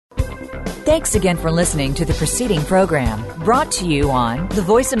Thanks again for listening to the preceding program, brought to you on the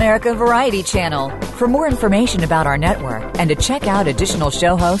Voice America Variety Channel. For more information about our network and to check out additional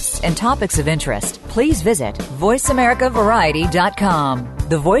show hosts and topics of interest, please visit voiceamericavariety.com.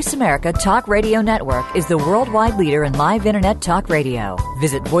 The Voice America Talk Radio Network is the worldwide leader in live Internet talk radio.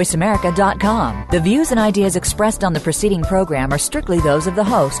 Visit voiceamerica.com. The views and ideas expressed on the preceding program are strictly those of the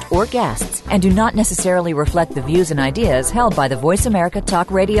host or guests and do not necessarily reflect the views and ideas held by the Voice America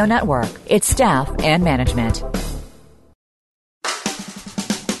Talk Radio Network, its staff, and management.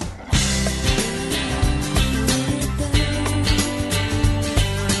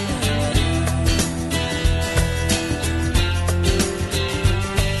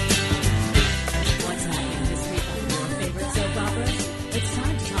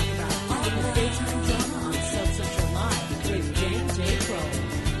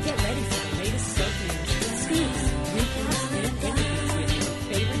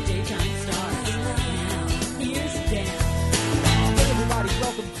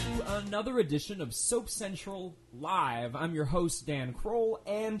 Edition of Soap Central Live. I'm your host, Dan Kroll,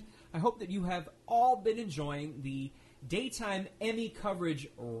 and I hope that you have all been enjoying the daytime Emmy coverage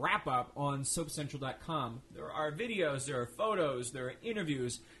wrap-up on SoapCentral.com. There are videos, there are photos, there are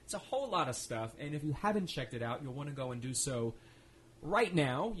interviews. It's a whole lot of stuff, and if you haven't checked it out, you'll want to go and do so right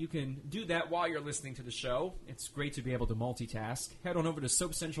now. You can do that while you're listening to the show. It's great to be able to multitask. Head on over to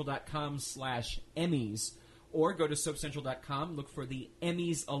SoapCentral.com/Emmys, or go to SoapCentral.com, look for the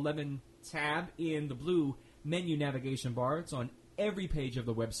Emmys 11 tab in the blue menu navigation bar. It's on every page of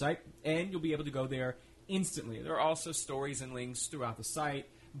the website, and you'll be able to go there instantly. There are also stories and links throughout the site,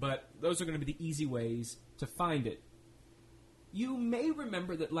 but those are going to be the easy ways to find it. You may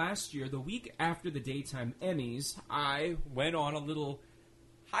remember that last year, the week after the daytime Emmys, I went on a little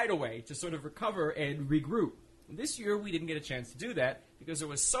hideaway to sort of recover and regroup. This year, we didn't get a chance to do that because there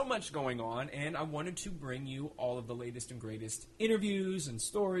was so much going on, and I wanted to bring you all of the latest and greatest interviews and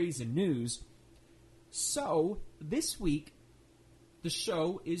stories and news. So, this week, the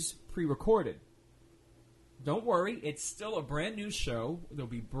show is pre-recorded. Don't worry, it's still a brand new show. There'll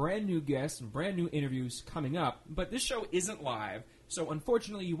be brand new guests and brand new interviews coming up, but this show isn't live, so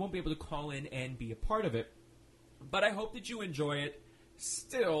unfortunately you won't be able to call in and be a part of it. But I hope that you enjoy it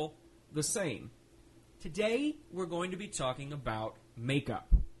still the same. Today, we're going to be talking about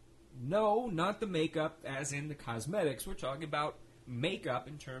makeup. No, not the makeup as in the cosmetics. We're talking about makeup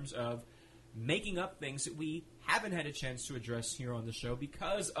in terms of making up things that we haven't had a chance to address here on the show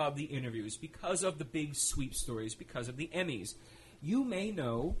because of the interviews, because of the big sweep stories, because of the Emmys. You may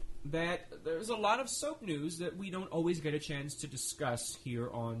know that there's a lot of soap news that we don't always get a chance to discuss here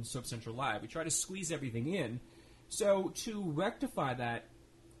on Soap Central Live. We try to squeeze everything in. So to rectify that,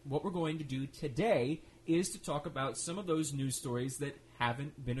 what we're going to do today is to talk about some of those news stories that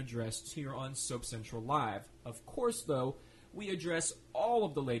haven't been addressed here on Soap Central Live. Of course, though, we address all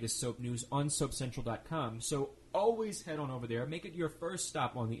of the latest soap news on SoapCentral.com, so always head on over there, make it your first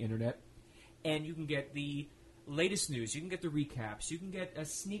stop on the internet, and you can get the latest news, you can get the recaps, you can get a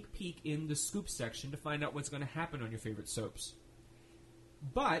sneak peek in the scoop section to find out what's going to happen on your favorite soaps.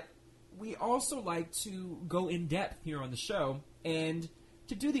 But we also like to go in depth here on the show and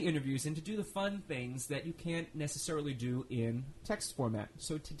to do the interviews and to do the fun things that you can't necessarily do in text format.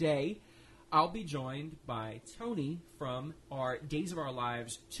 So today, I'll be joined by Tony from our Days of Our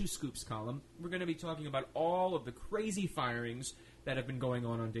Lives 2 Scoops column. We're going to be talking about all of the crazy firings that have been going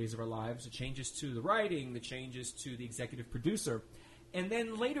on Days of Our Lives, the changes to the writing, the changes to the executive producer. And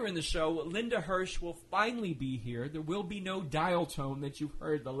then later in the show, Lynda Hirsch will finally be here. There will be no dial tone that you've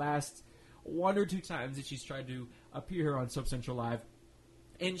heard the last one or two times that she's tried to appear here on Soap Central Live.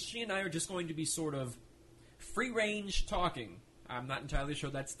 And she and I are just going to be sort of free-range talking. I'm not entirely sure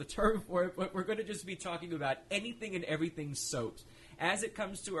that's the term for it, but we're going to just be talking about anything and everything soaps. As it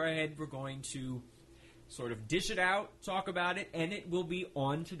comes to our head, we're going to sort of dish it out, talk about it, and it will be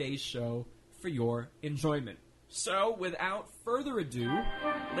on today's show for your enjoyment. So, without further ado,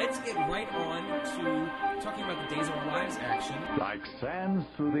 let's get right on to talking about the Days of Our Lives action. Like sands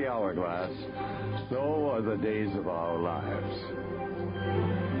through the hourglass, so are the days of our lives.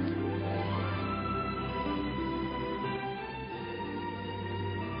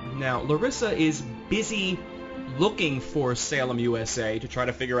 Now, Larissa is busy looking for Salem, USA to try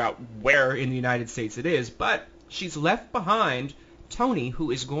to figure out where in the United States it is, but she's left behind Tony,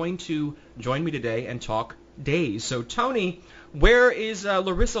 who is going to join me today and talk days. So, Tony, where is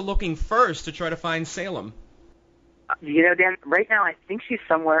Larissa looking first to try to find Salem? Dan, right now I think she's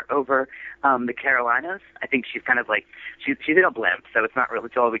somewhere over the Carolinas. I think she's kind of like, she's in a blimp, so it's not really,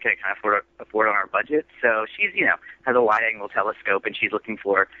 it's all we can kind of afford on our budget. So she's, has a wide-angle telescope, and she's looking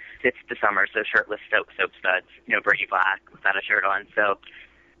for fits to summer, so shirtless soap studs, Bertie Black without a shirt on. So,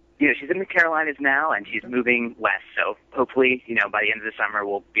 she's in the Carolinas now, and she's moving west. So hopefully, by the end of the summer,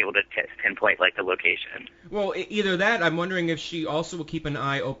 we'll be able to pinpoint, the location. Well, either that, I'm wondering if she also will keep an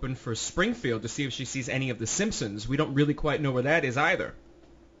eye open for Springfield to see if she sees any of The Simpsons. We don't really quite know where that is either.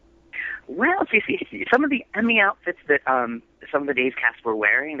 Well, if you see some of the Emmy outfits that some of the Days cast were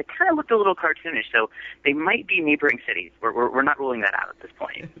wearing, they kind of looked a little cartoonish, so they might be neighboring cities. We're not ruling that out at this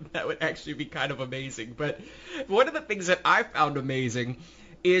point. That would actually be kind of amazing. But one of the things that I found amazing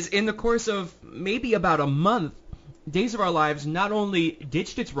is in the course of maybe about a month, Days of Our Lives not only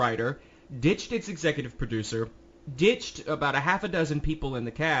ditched its writer, ditched its executive producer, ditched about a half a dozen people in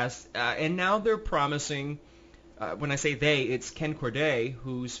the cast, and now they're promising, when I say they, it's Ken Corday,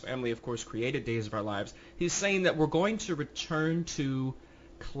 whose family, of course, created Days of Our Lives. He's saying that we're going to return to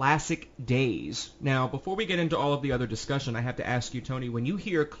classic days. Now, before we get into all of the other discussion, I have to ask you, Tony, when you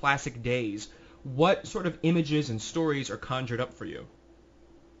hear classic days, what sort of images and stories are conjured up for you?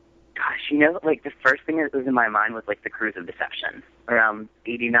 Gosh, the first thing that was in my mind was, the Cruise of Deception around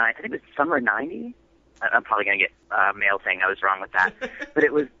 89. I think it was summer 90. I'm probably going to get mail saying I was wrong with that. But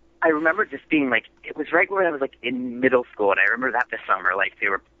I remember just being, it was right when I was, in middle school. And I remember that this summer, they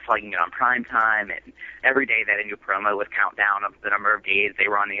were plugging it on prime time. And every day they had a new promo with countdown of the number of days they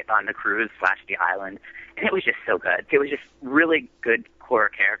were on the cruise / the island. And it was just so good. It was just really good core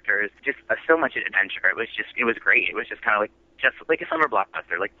characters, just so much adventure. It was great. It was just kind of just like a summer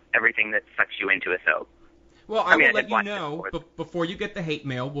blockbuster, everything that sucks you into a soap. Well, I will let you know, before you get the hate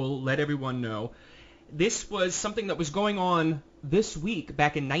mail, we'll let everyone know. This was something that was going on this week,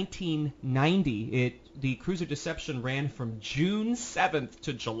 back in 1990. The Cruise of Deception ran from June 7th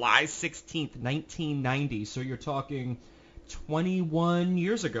to July 16th, 1990. So you're talking 21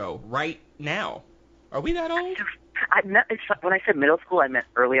 years ago, right now. Are we that old? When I said middle school, I meant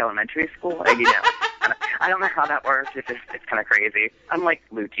early elementary school. I don't know how that works. It's kind of crazy. I'm like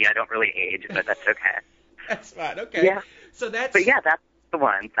Lucci. I don't really age, but that's okay. That's fine. Okay. Yeah. So that's. But yeah, that's the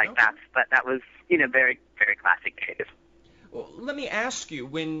one. That was very, very classic days. Well, let me ask you,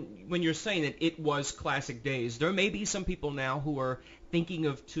 when you're saying that it was classic days, there may be some people now who are thinking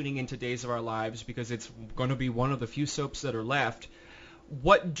of tuning into Days of Our Lives because it's going to be one of the few soaps that are left.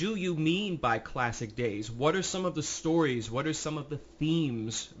 What do you mean by classic days? What are some of the stories? What are some of the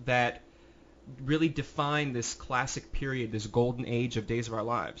themes that really define this classic period, this golden age of Days of Our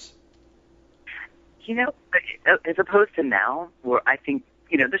Lives? As opposed to now, where I think,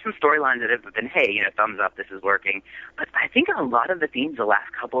 there's some storylines that have been, hey, thumbs up, this is working. But I think a lot of the themes the last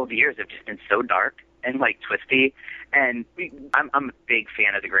couple of years have just been so dark and, twisty. And I'm a big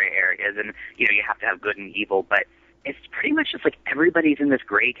fan of the gray areas, and, you have to have good and evil, but it's pretty much just everybody's in this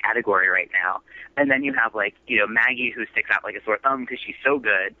gray category right now. And then you have Maggie, who sticks out like a sore thumb because she's so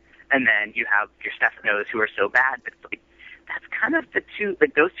good. And then you have your Stephanos, who are so bad. But it's that's kind of the two,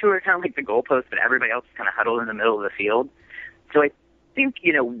 those two are kind of the goalposts, but everybody else is kind of huddled in the middle of the field. So I think,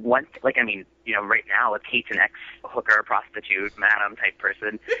 right now, if Kate's an ex-hooker, prostitute, madam type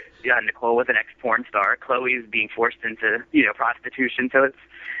person, Nicole was an ex-porn star, Chloe's being forced into, prostitution. So it's,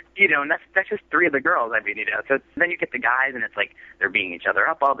 and that's just three of the girls. So then you get the guys, and it's they're beating each other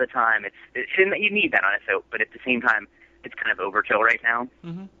up all the time. You need that on a soap, but at the same time, it's kind of overkill right now.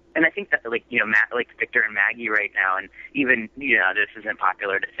 Mm-hmm. And I think that, Victor and Maggie right now, and even, this isn't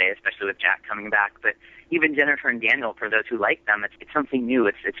popular to say, especially with Jack coming back, but even Jennifer and Daniel, for those who like them, it's something new.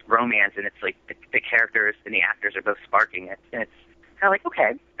 It's romance, and it's the characters and the actors are both sparking it. And it's kind of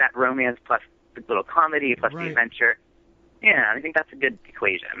okay, that romance plus the little comedy plus the adventure. Yeah, I think that's a good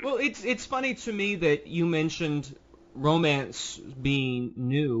equation. Well, it's funny to me that you mentioned romance being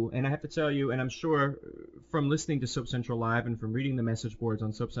new, and I have to tell you, and I'm sure from listening to Soap Central Live and from reading the message boards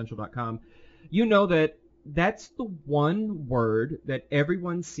on SoapCentral.com, you know that that's the one word that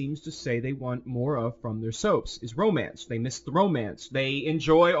everyone seems to say they want more of from their soaps, is romance. They miss the romance. They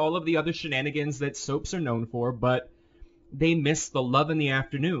enjoy all of the other shenanigans that soaps are known for, but they miss the love in the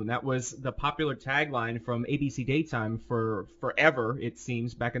afternoon. That was the popular tagline from ABC Daytime for forever, it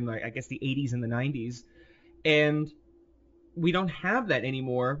seems, back in the 80s and the 90s. And we don't have that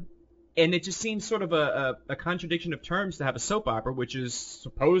anymore. And it just seems sort of a contradiction of terms to have a soap opera, which is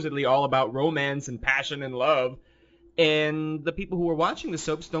supposedly all about romance and passion and love. And the people who are watching the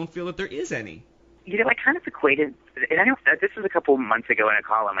soaps don't feel that there is any. I kind of equated, and I know this was a couple months ago in a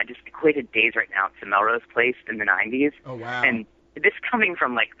column, I just equated Days right now to Melrose Place in the 90s. Oh, wow. And this coming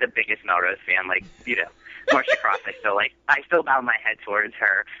from like the biggest Melrose fan, like, you know, Marcia Cross, I still bow my head towards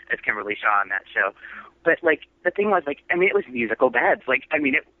her as Kimberly Shaw on that show. But like the thing was, like, I mean, it was musical beds. Like, I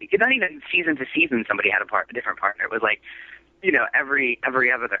mean, it not even season to season somebody had a different partner. It was like, you know, every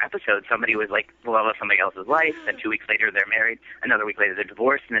other episode somebody was like the love of somebody else's life. Then 2 weeks later they're married. Another week later they're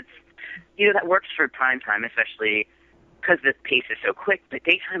divorced, and it's, you know, that works for prime time, especially because the pace is so quick. But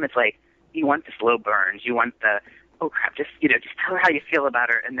daytime, it's like you want the slow burns. You want the, oh crap, just tell her how you feel about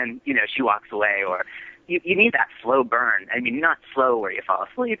her, and then, you know, she walks away. Or you need that slow burn. I mean, not slow where you fall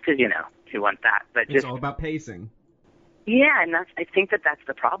asleep, because, you know, you want that. But it's all about pacing. Yeah, and I think that's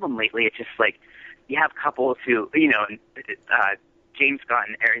the problem lately. It's just like you have couples who, you know, James Scott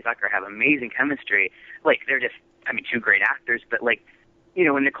and Ari Zucker have amazing chemistry. Like, they're just, I mean, two great actors. But like, you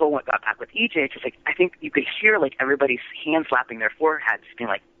know, when Nicole got back with EJ, it's just like, I think you could hear like everybody's hand slapping their foreheads, just being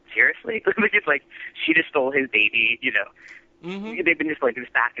like, seriously? It's like she just stole his baby, you know. Mm-hmm. They've been just like this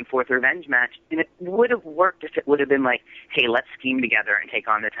back and forth revenge match, and it would have worked if it would have been like, hey, let's scheme together and take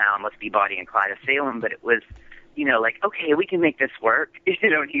on the town. Let's be Bonnie and Clyde of Salem. But it was, you know, like, okay, we can make this work. You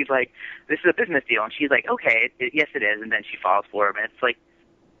know, and he's like, this is a business deal, and she's like, okay, yes, it is. And then she falls for him, and it's like,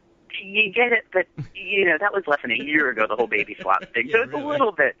 you get it, but you know, that was less than a year ago, the whole baby swap thing. So it's really a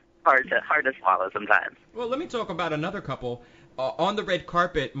little bit hard to swallow sometimes. Well, let me talk about another couple. On the red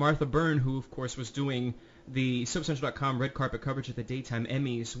carpet, Martha Byrne, who of course was doing the SoapCentral.com red carpet coverage at the Daytime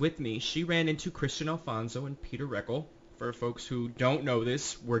Emmys with me, she ran into Christian Alfonso and Peter Reckel. For folks who don't know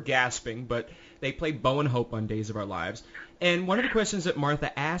this, we're gasping, but they play Bo and Hope on Days of Our Lives. And one of the questions that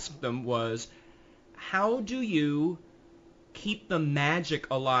Martha asked them was, how do you keep the magic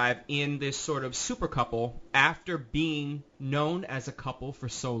alive in this sort of super couple after being known as a couple for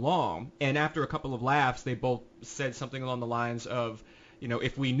so long? And after a couple of laughs, they both said something along the lines of, you know,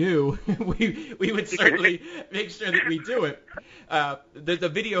 if we knew, we would certainly make sure that we do it. The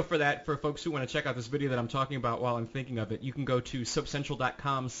video for that, for folks who want to check out this video that I'm talking about while I'm thinking of it, you can go to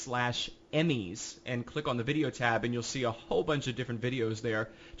SoapCentral.com/Emmys and click on the video tab, and you'll see a whole bunch of different videos there.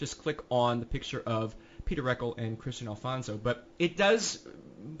 Just click on the picture of Peter Reckel and Christian Alfonso. But it does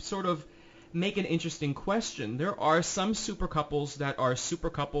sort of make an interesting question. There are some super couples that are super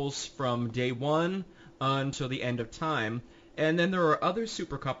couples from day one until the end of time. And then there are other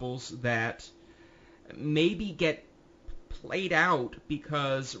super couples that maybe get played out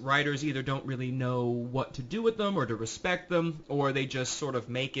because writers either don't really know what to do with them or to respect them, or they just sort of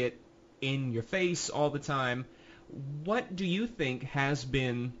make it in your face all the time. What do you think has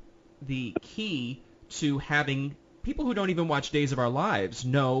been the key to having people who don't even watch Days of Our Lives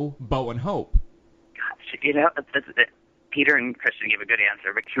know Bo and Hope? Gosh, you know, Peter and Christian gave a good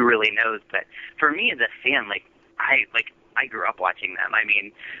answer, but who really knows? But for me as a fan, I grew up watching them. I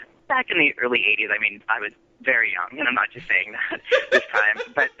mean, back in the early 80s, I mean, I was very young, and I'm not just saying that this time,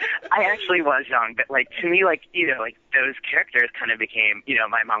 but I actually was young. But, like, to me, like, you know, like, those characters kind of became, you know,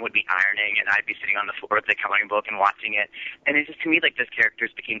 my mom would be ironing, and I'd be sitting on the floor with the coloring book and watching it. And it just, to me, like, those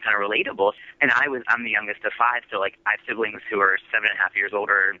characters became kind of relatable. And I'm the youngest of five, so, like, I have siblings who are 7.5 years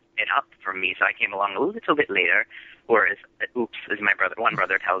older and up from me, so I came along a little bit later. Or as my one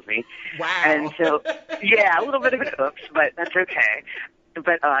brother tells me. Wow. And so, yeah, a little bit of an oops, but that's okay.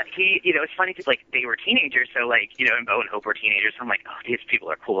 But he, you know, it's funny because, like, they were teenagers, so, like, you know, and Bo and Hope were teenagers, so I'm like, oh, these people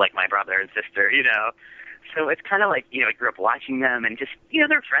are cool, like my brother and sister, you know. So it's kind of like, you know, I grew up watching them, and just, you know,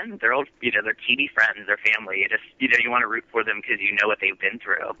 they're friends, they're old, you know, they're TV friends, they're family. You just, you know, you want to root for them because you know what they've been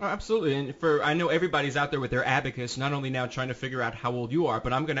through. Oh, absolutely, and I know everybody's out there with their abacus, not only now trying to figure out how old you are,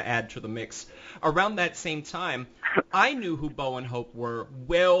 but I'm going to add to the mix. Around that same time, I knew who Bo and Hope were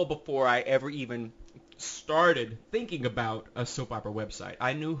well before I ever even started thinking about a soap opera website.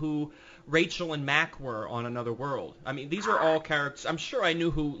 I knew who Rachel and Mac were on Another World. I mean, these are all characters. I'm sure I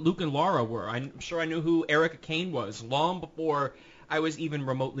knew who Luke and Laura were. I'm sure I knew who Erica Kane was long before I was even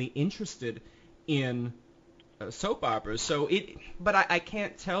remotely interested in soap operas. But I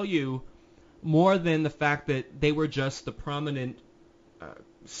can't tell you more than the fact that they were just the prominent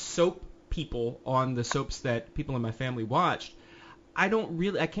soap people on the soaps that people in my family watched. I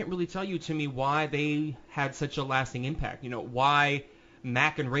can't really tell you to me why they had such a lasting impact. You know, why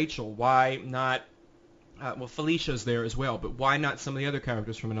Mac and Rachel, why not, Felicia's there as well, but why not some of the other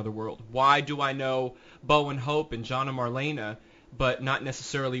characters from Another World? Why do I know Bo and Hope and John and Marlena, but not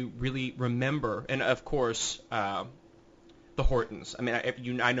necessarily really remember, and of course, the Hortons. I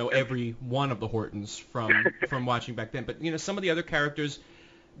mean, I know every one of the Hortons from watching back then, but, you know, some of the other characters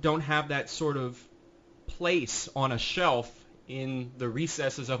don't have that sort of place on a shelf in the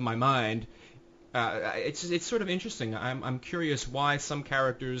recesses of my mind. It's sort of interesting. I'm curious why some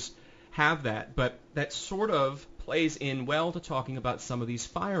characters have that, but that sort of plays in well to talking about some of these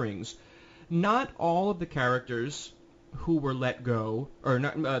firings. Not all of the characters who were let go, or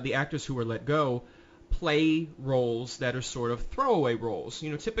not the actors who were let go, play roles that are sort of throwaway roles.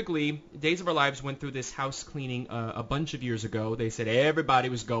 Typically, Days of Our Lives went through this house cleaning a bunch of years ago. They said everybody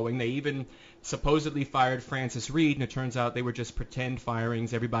was going. They even supposedly fired Francis Reed, and it turns out they were just pretend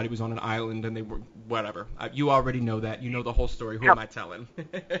firings. Everybody was on an island, and they were whatever. You already know that. You know the whole story. Who am I telling?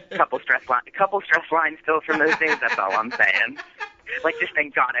 couple stress lines still from those days. That's all I'm saying. Like, just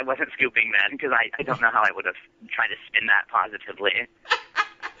thank God I wasn't scooping then, because I don't know how I would have tried to spin that positively.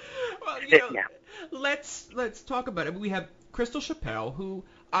 Well, let's talk about it. We have Crystal Chappell, who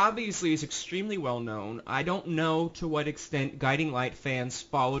obviously is extremely well known. I don't know to what extent Guiding Light fans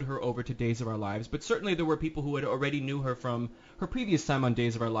followed her over to Days of Our Lives, but certainly there were people who had already knew her from her previous time on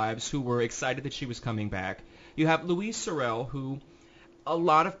Days of Our Lives who were excited that she was coming back. You have Louise Sorel, who a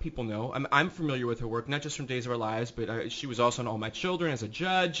lot of people know. I'm familiar with her work, not just from Days of Our Lives, but she was also on All My Children as a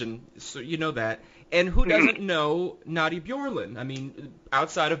judge, and so you know that. And who doesn't know Nadia Bjorlin? I mean,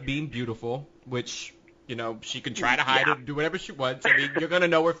 outside of being beautiful, which, she can try to hide it and do whatever she wants. I mean, you're going to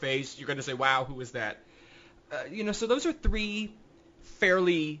know her face. You're going to say, wow, who is that? So those are three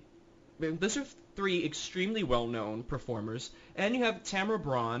extremely well-known performers. And you have Tamara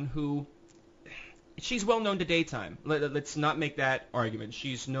Braun, who... she's well known to daytime. Let's not make that argument.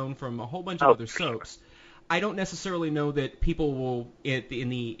 She's known from a whole bunch of other soaps. I don't necessarily know that people will, in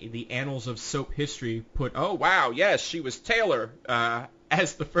the annals of soap history, put, oh, wow, yes, she was Taylor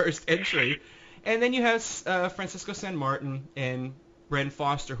as the first entry. And then you have Francisco San Martin and Bren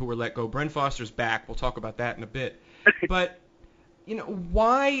Foster, who were let go. Bren Foster's back. We'll talk about that in a bit. But,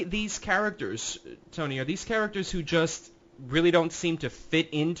 why these characters, Tony? Are these characters who just really don't seem to fit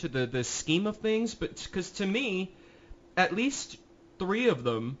into the scheme of things? But because to me, at least three of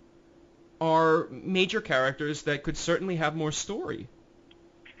them are major characters that could certainly have more story.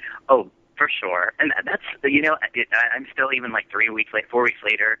 Oh, for sure. And that's, I'm still even like 4 weeks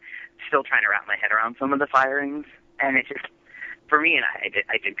later, still trying to wrap my head around some of the firings. And it just, for me, and I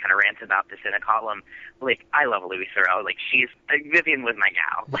did kind of rant about this in a column, like, I love Louise Sorel. Like, she's, Vivian was my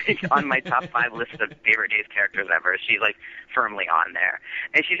gal. Like, on my top 5 list of favorite Days characters ever, she's, like, firmly on there.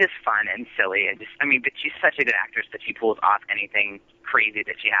 And she's just fun and silly. And just, but she's such a good actress that she pulls off anything crazy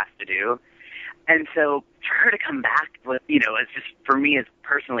that she has to do. And so for her to come back with, it's just, for me, as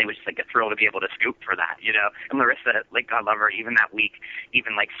personally, was just like a thrill to be able to scoop for that, And Larissa, like, God love her, even that week,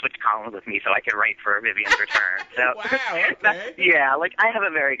 like, switched columns with me so I could write for Vivian's return. So, wow, okay. like, I have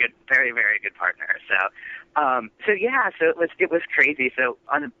a very good, very, very good partner. So it was crazy. So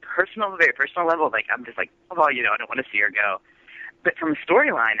on a very personal level, like, I'm just like, oh, I don't want to see her go. But from a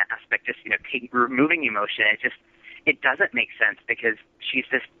storyline aspect, just, removing emotion, it doesn't make sense because she's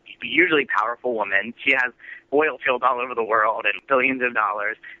this hugely powerful woman. She has oil fields all over the world and billions of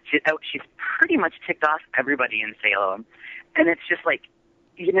dollars. She's pretty much ticked off everybody in Salem. And it's just like,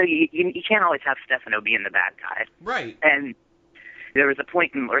 you can't always have Stefano being the bad guy. Right. And there was a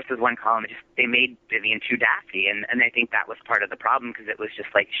point in Larissa's one column, they made Vivian too daffy. And I think that was part of the problem because it was just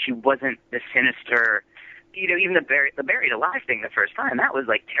like, she wasn't the sinister... even the buried alive thing the first time, that was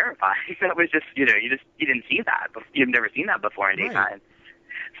like terrifying. That was just, you didn't see that. You've never seen that before in daytime. Right.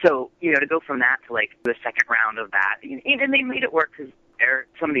 So, to go from that to like the second round of that, and they made it work because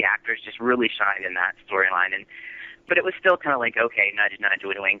some of the actors just really shined in that storyline. But it was still kind of like, okay, nudge, nudge,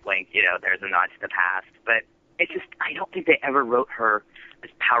 wink, wink, there's a nod to the past. But it's just, I don't think they ever wrote her as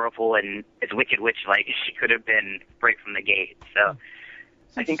powerful and as Wicked Witch like she could have been right from the gate. So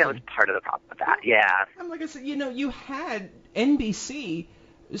I think that was part of the problem with that, yeah. And like I said, you had NBC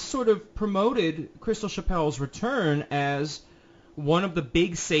sort of promoted Crystal Chappell's return as one of the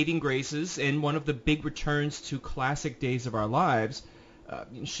big saving graces and one of the big returns to classic Days of Our Lives.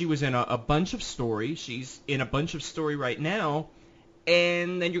 She was in a bunch of story. She's in a bunch of story right now.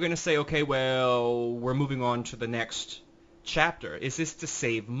 And then you're going to say, okay, well, we're moving on to the next chapter. Is this to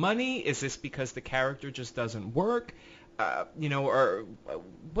save money? Is this because the character just doesn't work? Or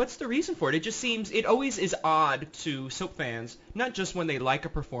what's the reason for it? It just seems, it always is odd to soap fans, not just when they like a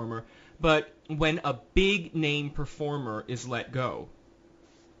performer, but when a big name performer is let go.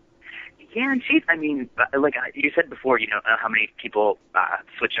 Yeah, and like you said before, how many people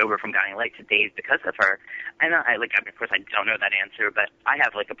switch over from Guiding Light to Days because of her. And of course, I don't know that answer, but I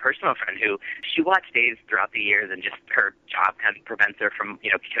have like a personal friend who she watched Days throughout the years, and just her job kind of prevents her from,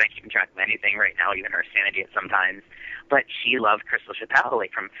 kind of keeping track of anything right now, even her sanity at sometimes. But she loved Crystal Chappell,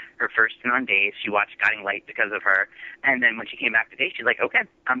 like from her first stint on Days. She watched Guiding Light because of her, and then when she came back to Days, she's like, okay,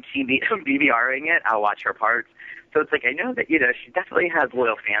 I'm BBRing it. I'll watch her parts. So it's like, I know that, she definitely has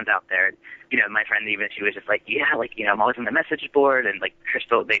loyal fans out there. My friend even, she was just like, yeah, like, I'm always on the message board, and like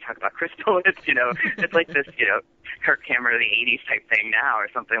Crystal, they talk about Crystal. It's like this, Kirk Cameron of the 80s type thing now, or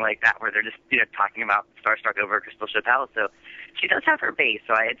something like that, where they're just, talking about starstruck over Crystal Chappelle. So she does have her base.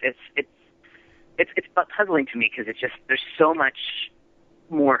 So it's puzzling to me, because it's just, there's so much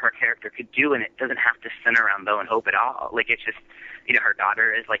more her character could do, and it doesn't have to center around Bo and Hope at all. Like, it's just, her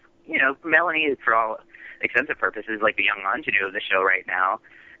daughter is like, Melanie is, for all extensive purposes, like the young ingenue of the show right now.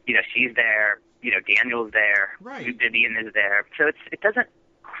 She's there. Daniel's there. Right. Vivian is there. So it doesn't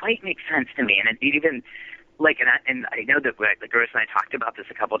quite make sense to me. And it even, like, and I know that like Gross and I talked about this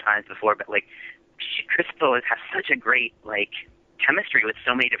a couple of times before, but like, Crystal has such a great like chemistry with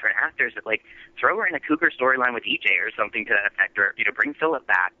so many different actors that like, throw her in a Cougar storyline with EJ or something to that effect, or bring Philip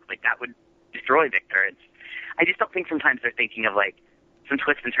back. Like, that would destroy Victor. I just don't think sometimes they're thinking of like some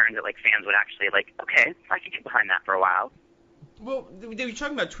twists and turns that like fans would actually like, okay, I can get behind that for a while. Well, you're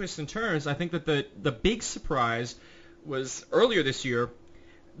talking about twists and turns. I think that the big surprise was earlier this year.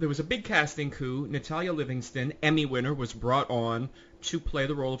 There was a big casting coup. Natalia Livingston, Emmy winner, was brought on to play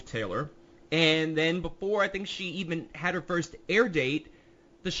the role of Taylor. And then before I think she even had her first air date,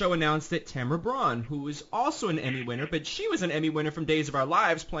 the show announced that Tamara Braun, who was also an Emmy winner, but she was an Emmy winner from Days of Our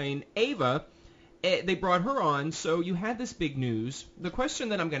Lives playing Ava, they brought her on. So you had this big news. The question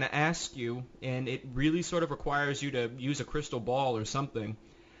that I'm going to ask you, and it really sort of requires you to use a crystal ball or something,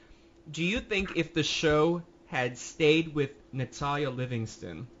 do you think if the show had stayed with Natalia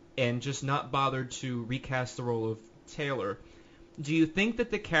Livingston and just not bothered to recast the role of Taylor, do you think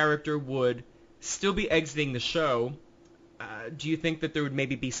that the character would still be exiting the show? Do you think that there would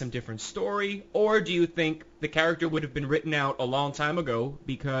maybe be some different story? Or do you think the character would have been written out a long time ago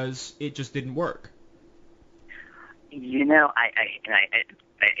because it just didn't work? I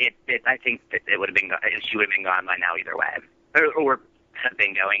think that it would have been, she would have been gone by now either way, or have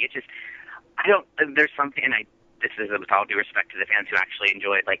been going. It's just, there's something, and this is with all due respect to the fans who actually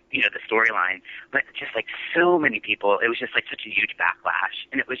enjoyed, like, the storyline, but just like so many people, it was just like such a huge backlash,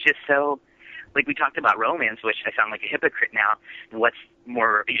 and it was just so, like, we talked about romance, which I sound like a hypocrite now. What's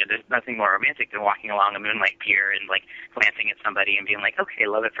more, there's nothing more romantic than walking along a moonlight pier and like glancing at somebody and being like, okay,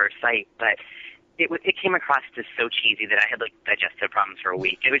 love at first sight, but it came across as so cheesy that I had like digestive problems for a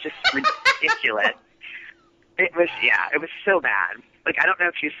week. It was just ridiculous. It was so bad. Like, I don't know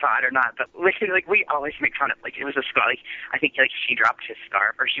if you saw it or not, but like we always make fun of, like, it was a scarf. Like, I think like she dropped his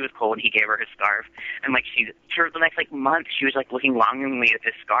scarf, or she was cold and he gave her his scarf, and like for the next like month she was like looking longingly at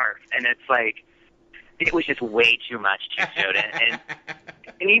this scarf, and it's like, it was just way too much to show it.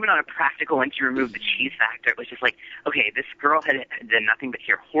 And even on a practical, once you remove the cheese factor, it was just like, okay, this girl had done nothing but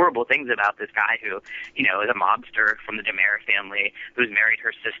hear horrible things about this guy who, is a mobster from the DeMera family, who's married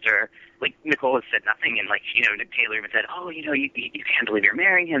her sister. Like, Nicole has said nothing, and like, Taylor even said, oh, you can't believe you're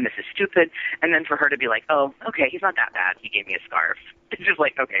marrying him, this is stupid. And then for her to be like, oh, okay, he's not that bad, he gave me a scarf. It's just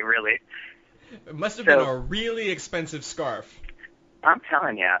like, okay, really? It must have been a really expensive scarf. I'm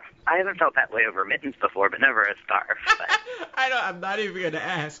telling you, I haven't felt that way over mittens before, but never a scarf. But. I'm not even going to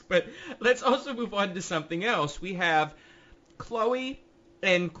ask, but let's also move on to something else. We have Chloe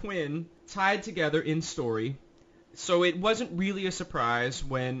and Quinn tied together in story, so it wasn't really a surprise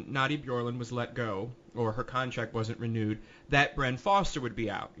when Nadia Bjorlin was let go, or her contract wasn't renewed, that Bren Foster would be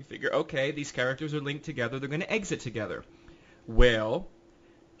out. You figure, okay, these characters are linked together, they're going to exit together. Well,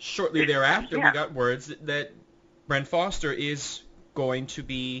 shortly thereafter, we got words that Bren Foster is going to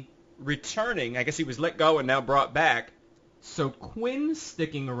be returning. I guess he was let go and now brought back. So Quinn's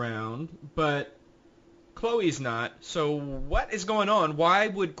sticking around, but Chloe's not. So what is going on? Why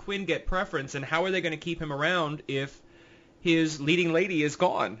would Quinn get preference, and how are they going to keep him around if his leading lady is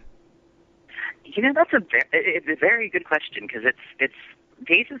gone? That's a very good question, because it's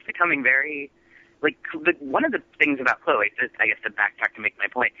Days is becoming very, like, one of the things about Chloe, I guess to backtrack to make my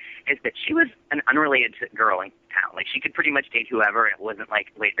point, is that she was an unrelated girl in town. Like, she could pretty much date whoever. It wasn't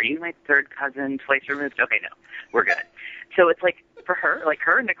like, wait, are you my third cousin twice removed? Okay, no, we're good. So it's like, for her, like,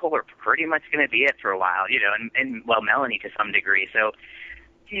 her and Nicole are pretty much going to be it for a while, and Melanie to some degree. So,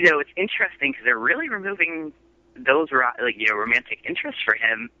 it's interesting because they're really removing those, romantic interests for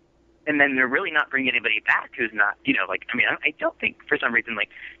him. And then they're really not bringing anybody back who's not, I don't think for some reason, like,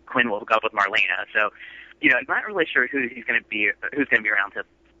 Quinn will hook up with Marlena. So, I'm not really sure who's going to be around to,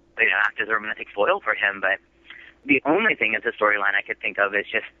 act as a romantic foil for him. But the only thing as a storyline I could think of is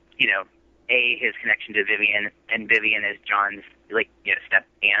just, his connection to Vivian, and Vivian is John's, step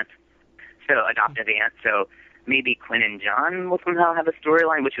aunt, so adoptive aunt. So maybe Quinn and John will somehow have a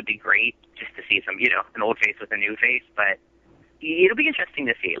storyline, which would be great, just to see some, an old face with a new face. But it'll be interesting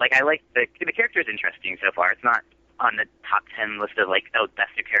to see. Like, I like the character is interesting so far. It's not on the top 10 list of like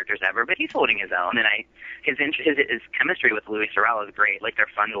best new characters ever, but he's holding his own, and his chemistry with Louis Sorel is great. Like, they're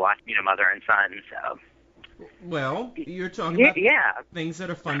fun to watch, mother and son. So. Well, you're talking about yeah. things that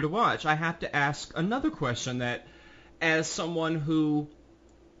are fun to watch. I have to ask another question that, as someone who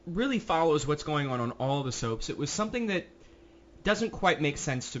really follows what's going on all the soaps, it was something that doesn't quite make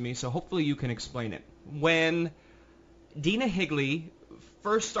sense to me, so hopefully you can explain it. When Dina Higley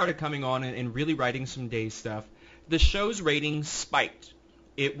first started coming on and really writing some Days stuff, the show's ratings spiked.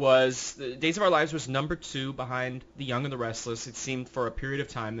 It was, Days of Our Lives was number 2 behind The Young and the Restless, it seemed, for a period of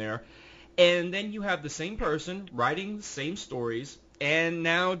time there. And then you have the same person writing the same stories, and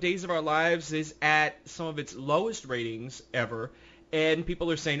now Days of Our Lives is at some of its lowest ratings ever, and people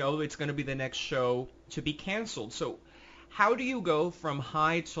are saying, oh, it's going to be the next show to be canceled. So how do you go from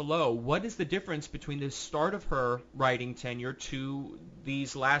high to low? What is the difference between the start of her writing tenure to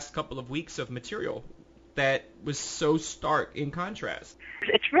these last couple of weeks of material that was so stark in contrast?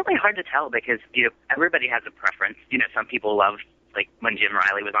 It's really hard to tell because, everybody has a preference. Some people love, like, when Jim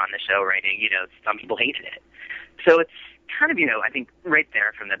Riley was on the show writing, some people hated it. So it's kind of, I think right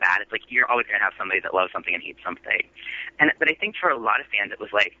there from the bat, it's like you're always going to have somebody that loves something and hates something. But I think for a lot of fans, it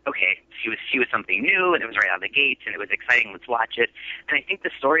was like, okay, she was something new, and it was right out of the gates, and it was exciting. Let's watch it. And I think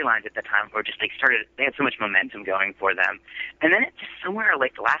the storylines at the time were just like they had so much momentum going for them. And then it just somewhere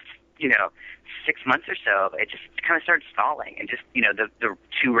like the last, 6 months or so, it just kind of started stalling, and just, the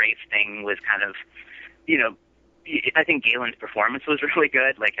two race thing was kind of, I think Galen's performance was really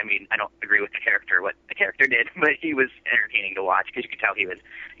good. Like, I mean, I don't agree with what the character did, but he was entertaining to watch because you could tell he was,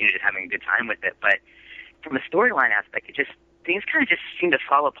 just having a good time with it. But from a storyline aspect, things kind of just seemed to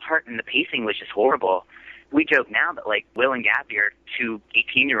fall apart, and the pacing was just horrible. We joke now that, like, Will and Gabby are 2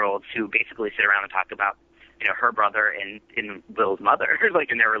 18-year-olds who basically sit around and talk about, her brother and Will's mother,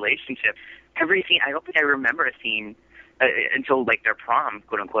 like, in their relationship. Every scene, I don't think I remember a scene until, like, their prom,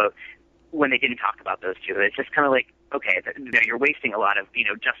 quote unquote, when they didn't talk about those two. It's just kind of like, okay, you're wasting a lot of,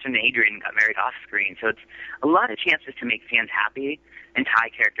 Justin and Adrian got married off screen, so it's a lot of chances to make fans happy and tie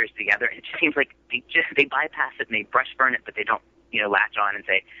characters together. It just seems like they bypass it and they brush burn it, but they don't, latch on and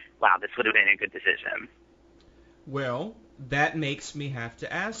say, wow, this would have been a good decision. Well, that makes me have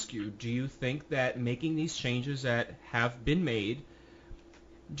to ask you, do you think that making these changes that have been made,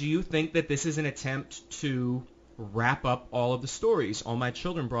 do you think that this is an attempt to wrap up all of the stories? All My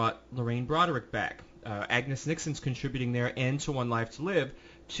Children brought Lorraine Broderick back. Agnes Nixon's contributing there, and To One Life to Live,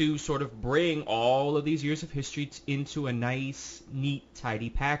 to sort of bring all of these years of history into a nice, neat, tidy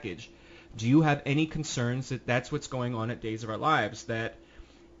package. Do you have any concerns that that's what's going on at Days of Our Lives, that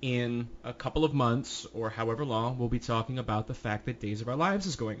in a couple of months or however long we'll be talking about the fact that Days of Our Lives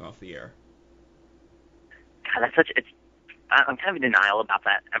is going off the air? God, I'm kind of in denial about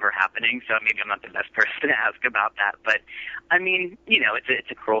that ever happening, so maybe I'm not the best person to ask about that. But, I mean,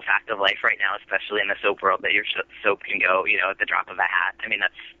 it's a cruel fact of life right now, especially in the soap world, that your soap can go, at the drop of a hat. I mean,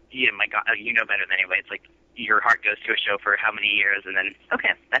 that's, my God, you know better than anybody. It's like your heart goes to a show for how many years, and then,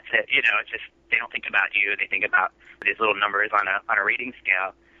 okay, that's it. It's just, they don't think about you. They think about these little numbers on a rating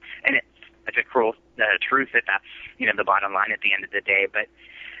scale. And it's a cruel truth that that's, the bottom line at the end of the day. But,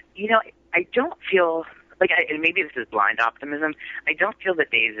 I don't feel... and maybe this is blind optimism, I don't feel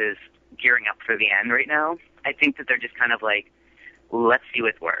that Days is gearing up for the end right now. I think that they're just kind of like, let's see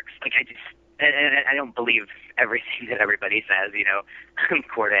what works. Like, I don't believe everything that everybody says,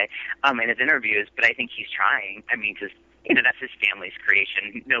 Corday, in his interviews, but I think he's trying. I mean, because, that's his family's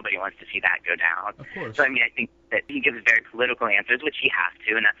creation. Nobody wants to see that go down. Of course. So, I mean, I think that he gives very political answers, which he has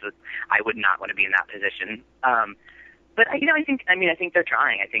to, and I would not want to be in that position. But, I think they're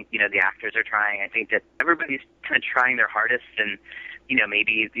trying. I think, the actors are trying. I think that everybody's kind of trying their hardest, and,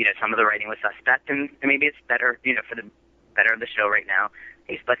 maybe, some of the writing was suspect, and maybe it's better, for the better of the show right now.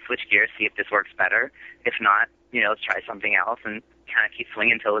 Hey, let's switch gears, see if this works better. If not, let's try something else and kind of keep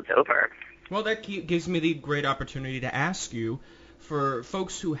swinging until it's over. Well, that gives me the great opportunity to ask you, for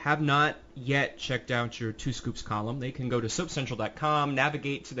folks who have not yet checked out your Two Scoops column, they can go to SoapCentral.com,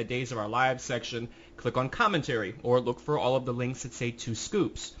 navigate to the Days of Our Lives section, click on commentary, or look for all of the links that say Two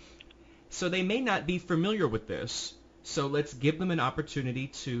Scoops. So they may not be familiar with this, so let's give them an opportunity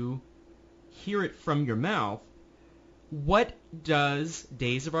to hear it from your mouth. What does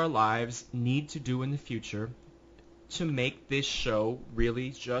Days of Our Lives need to do in the future to make this show really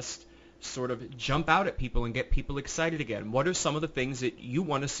just sort of jump out at people and get people excited again? What are some of the things that you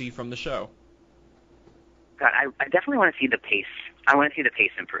want to see from the show? God, I definitely want to see the pace. I want to see the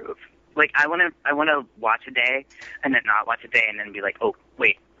pace improve. Like, I want to watch a day and then not watch a day and then be like, oh,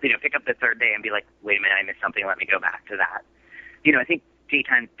 wait, pick up the third day and be like, wait a minute, I missed something. Let me go back to that. I think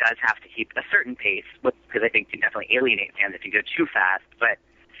daytime does have to keep a certain pace, because I think you definitely alienate fans if you go too fast. But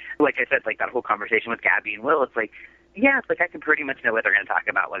like I said, like that whole conversation with Gabby and Will, it's like, yeah, it's like I can pretty much know what they're going to talk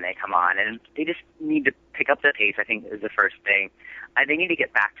about when they come on, and they just need to pick up the pace, I think, is the first thing. They need to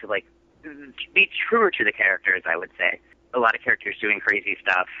get back to, like, be truer to the characters, I would say. A lot of characters doing crazy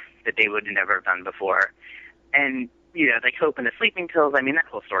stuff that they would never have done before. And, like Hope and the Sleeping Pills, I mean, that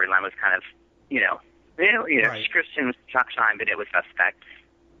whole storyline was kind of, Right. Christian was shine, but it was suspect.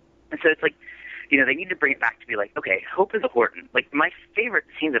 And so it's like, they need to bring it back to be like, okay, Hope is a Horton. Like, my favorite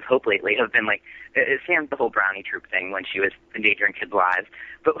scenes of Hope lately have been, like, sans the whole Brownie Troop thing when she was endangering kids' lives,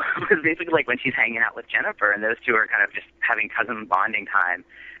 but it was basically like when she's hanging out with Jennifer, and those two are kind of just having cousin bonding time.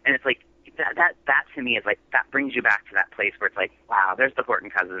 And it's like, that to me is like, that brings you back to that place where it's like, wow, there's the Horton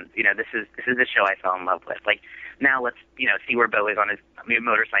cousins. This is the show I fell in love with. Like, now let's, see where Bo is on his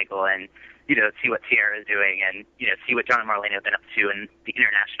motorcycle, and, see what Sierra is doing, and, see what John and Marlene have been up to, and the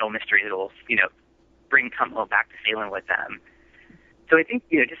international mystery that will, bring Cumbo back to Salem with them. So I think,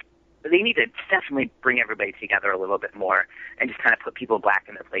 just they need to definitely bring everybody together a little bit more and just kind of put people back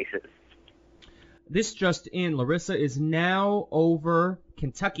in their places. This just in, Larissa is now over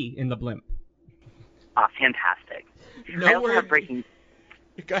Kentucky in the blimp. Oh, fantastic. No I also word. have breaking...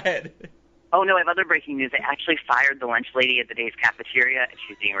 Go ahead. Oh, no, I have other breaking news. They actually fired the lunch lady at the day's cafeteria, and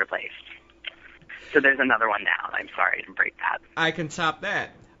she's being replaced. So there's another one down. I'm sorry to break that. I can top that.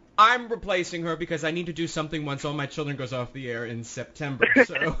 I'm replacing her because I need to do something once All My Children goes off the air in September.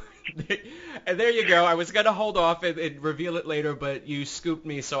 So and there you go. I was going to hold off and reveal it later, but you scooped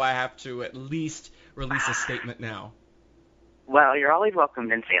me, so I have to at least release a statement now. Well, you're always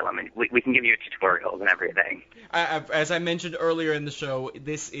welcomed in Salem, and we can give you tutorials and everything. As I mentioned earlier in the show,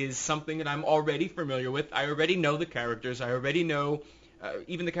 this is something that I'm already familiar with. I already know the characters. I already know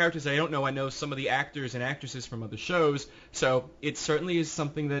even the characters I don't know. I know some of the actors and actresses from other shows. So it certainly is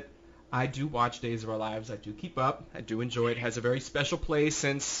something that I do watch Days of Our Lives. I do keep up. I do enjoy it. It has a very special place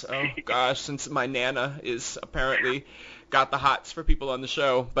since my Nana is apparently got the hots for people on the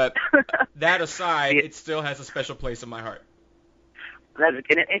show. But that aside, it still has a special place in my heart.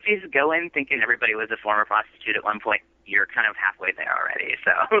 If you go in thinking everybody was a former prostitute at one point, you're kind of halfway there already.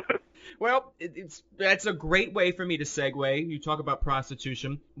 So, well, that's a great way for me to segue. You talk about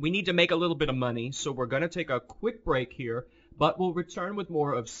prostitution. We need to make a little bit of money, so we're going to take a quick break here, but we'll return with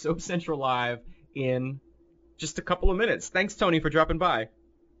more of Soap Central Live in just a couple of minutes. Thanks, Tony, for dropping by.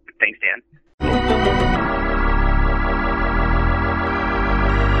 Thanks, Dan.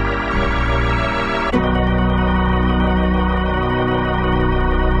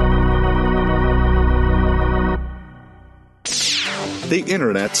 The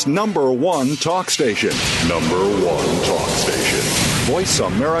Internet's #1 talk station. #1 talk station.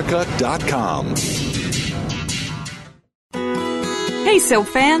 VoiceAmerica.com. Hey, soap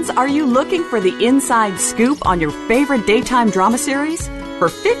fans, are you looking for the inside scoop on your favorite daytime drama series? For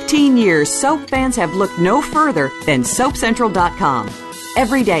 15 years, soap fans have looked no further than SoapCentral.com.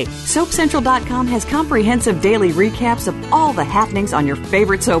 Every day, SoapCentral.com has comprehensive daily recaps of all the happenings on your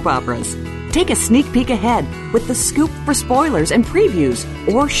favorite soap operas. Take a sneak peek ahead with the scoop for spoilers and previews,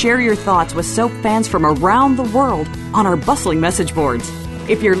 or share your thoughts with soap fans from around the world on our bustling message boards.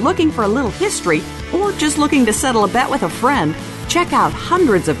 If you're looking for a little history or just looking to settle a bet with a friend, check out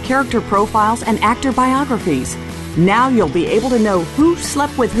hundreds of character profiles and actor biographies. Now you'll be able to know who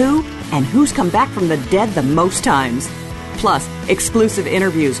slept with who and who's come back from the dead the most times. Plus, exclusive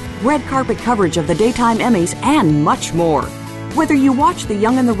interviews, red carpet coverage of the daytime Emmys, and much more. Whether you watch The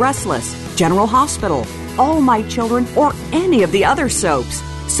Young and the Restless, General Hospital, All My Children, or any of the other soaps,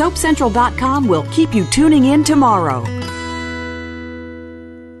 SoapCentral.com will keep you tuning in tomorrow.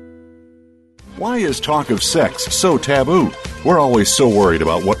 Why is talk of sex so taboo? We're always so worried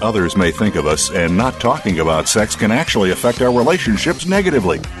about what others may think of us, and not talking about sex can actually affect our relationships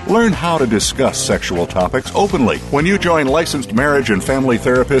negatively. Learn how to discuss sexual topics openly when you join licensed marriage and family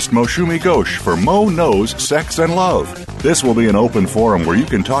therapist Moshumi Ghosh for Mo Knows Sex and Love. This will be an open forum where you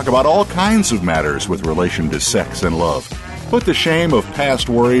can talk about all kinds of matters with relation to sex and love. Put the shame of past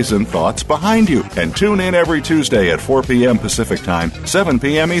worries and thoughts behind you, and tune in every Tuesday at 4 p.m. Pacific Time, 7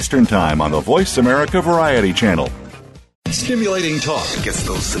 p.m. Eastern Time on the Voice America Variety Channel. Stimulating talk gets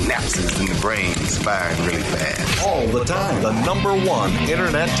those synapses in the brain firing really fast. All the time. The #1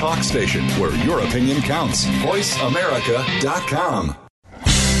 Internet talk station where your opinion counts. VoiceAmerica.com.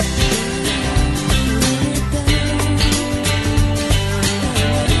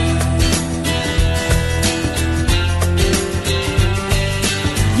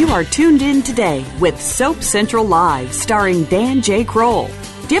 You are tuned in today with Soap Central Live, starring Dan J. Kroll.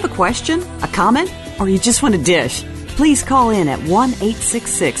 Do you have a question, a comment, or you just want to dish? Please call in at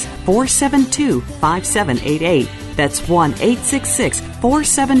 1-866-472-5788. That's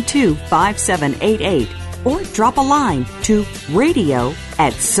 1-866-472-5788. Or drop a line to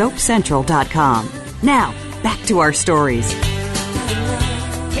radio@soapcentral.com. Now, back to our stories.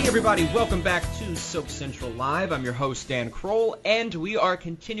 Hey everybody, welcome back to Soap Central Live. I'm your host, Dan Kroll, and we are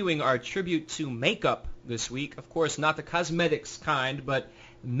continuing our tribute to makeup this week. Of course, not the cosmetics kind, but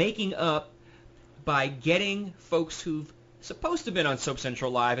making up by getting folks who've supposed to have been on Soap Central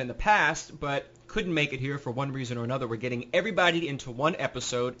Live in the past, but couldn't make it here for one reason or another. We're getting everybody into one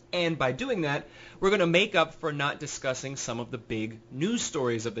episode, and by doing that, we're going to make up for not discussing some of the big news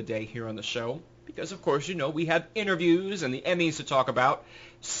stories of the day here on the show, because of course, you know, we have interviews and the Emmys to talk about.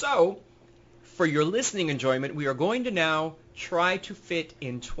 So, for your listening enjoyment, we are going to now try to fit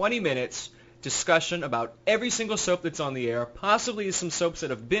in 20 minutes discussion about every single soap that's on the air, possibly some soaps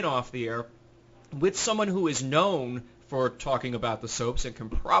that have been off the air, with someone who is known for talking about the soaps and can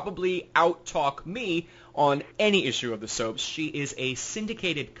probably out-talk me on any issue of the soaps. She is a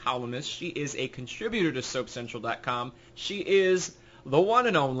syndicated columnist. She is a contributor to SoapCentral.com. She is the one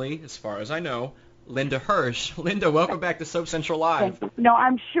and only, as far as I know, Lynda Hirsch. Lynda, welcome back to Soap Central Live. No,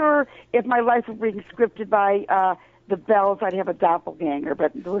 I'm sure if my life were being scripted by the Bells, I'd have a doppelganger,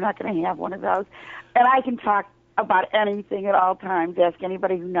 but we're not going to have one of those. And I can talk about anything at all times. Ask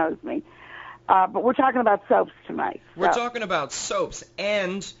anybody who knows me. But we're talking about soaps tonight. So. We're talking about soaps,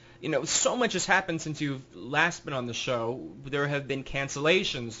 and, you know, so much has happened since you've last been on the show. There have been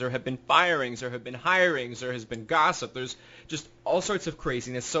cancellations, there have been firings, there have been hirings, there has been gossip, there's just all sorts of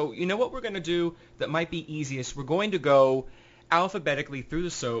craziness. So, you know what we're going to do that might be easiest? We're going to go alphabetically through the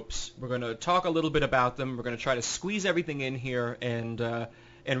soaps. We're going to talk a little bit about them. We're going to try to squeeze everything in here and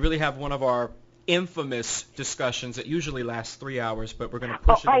really have one of our infamous discussions that usually last 3 hours, but we're going to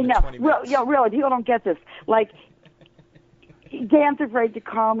push it into 20 minutes. Really, people don't get this. Like, Dan's afraid to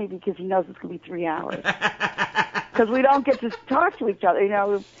call me because he knows it's going to be 3 hours. Because we don't get to talk to each other. You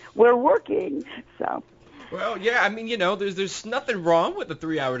know, we're working, so. Well, yeah, I mean, you know, there's nothing wrong with the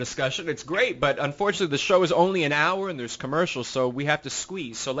 3-hour discussion. It's great, but unfortunately the show is only an hour and there's commercials, so we have to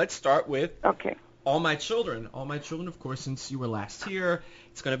squeeze. So let's start with All My Children. All My Children, of course, since you were last here,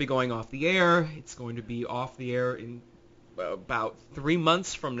 it's going to be going off the air. It's going to be off the air in about 3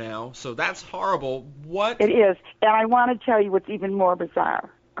 months from now, so that's horrible. What? It is, and I want to tell you what's even more bizarre,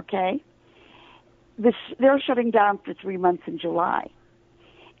 okay? They're shutting down for 3 months in July.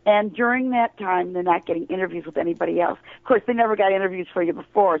 And during that time, they're not getting interviews with anybody else. Of course, they never got interviews for you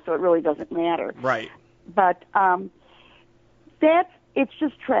before, so it really doesn't matter. Right. But it's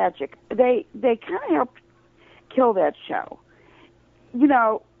just tragic. They kind of helped kill that show. You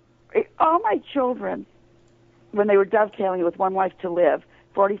know, All My Children, when they were dovetailing with One Life to Live,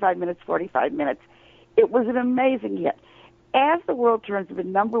 45 minutes, it was an amazing hit. As the World Turns, it's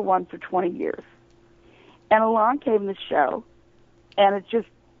been number one for 20 years. And along came the show, and it just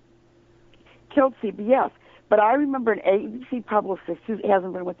killed CBS. But I remember an ABC publicist who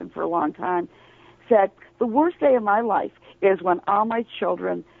hasn't been with them for a long time said, the worst day of my life is when All My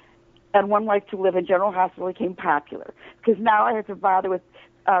Children and One Life to Live in General Hospital became popular, because now I have to bother with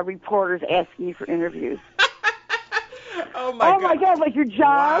reporters asking you for interviews. Oh my God, like your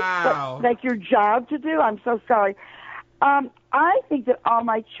job, wow. Like your job to do. I'm so sorry. I think that All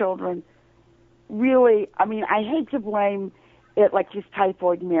My Children really, I mean, I hate to blame it like just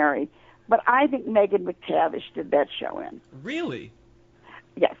Typhoid Mary, but I think Megan McTavish did that show in. Really?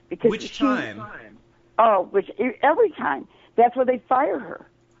 Yes, because which time? Every time. That's where they fire her.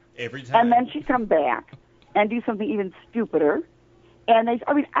 Every time. And then she'd come back and do something even stupider. And I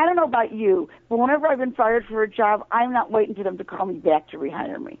don't know about you, but whenever I've been fired for a job, I'm not waiting for them to call me back to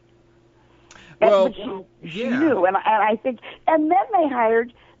rehire me. Well, she knew, and I think, and then they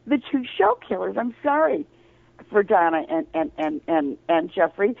hired the two show killers. I'm sorry for Donna and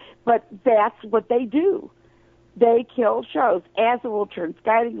Jeffrey, but that's what they do. They kill shows. As the World Turns,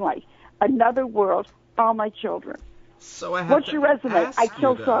 Guiding Light, Another World, All My Children. So I have What's your resume? I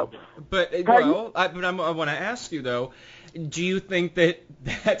kill soaps. But I want to ask you though, do you think that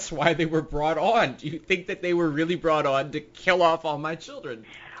that's why they were brought on? Do you think that they were really brought on to kill off All My Children?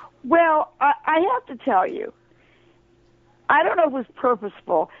 Well, I have to tell you, I don't know if it was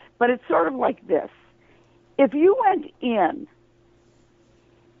purposeful, but it's sort of like this. If you went in,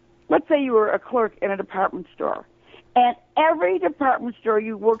 let's say you were a clerk in a department store, and every department store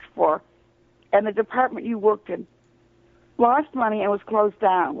you worked for and the department you worked in lost money and was closed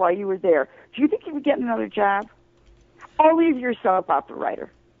down while you were there, do you think you would get another job? Only if you're a soap opera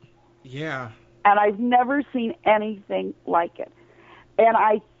writer. Yeah. And I've never seen anything like it. And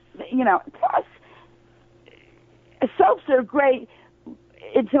plus, soaps are great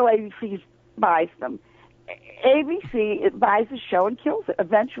until ABC buys them. ABC buys the show and kills it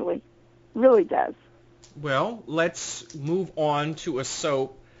eventually. Really does. Well, let's move on to a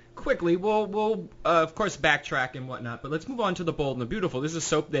soap quickly. We'll of course backtrack and whatnot, but let's move on to The Bold and the Beautiful. This is a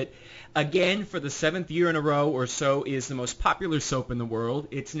soap that, again, for the 7th year in a row or so, is the most popular soap in the world.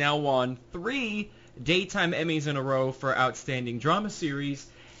 It's now won 3 Daytime Emmys in a row for Outstanding Drama Series.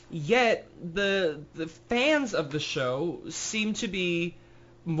 Yet the fans of the show seem to be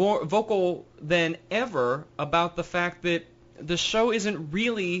more vocal than ever about the fact that the show isn't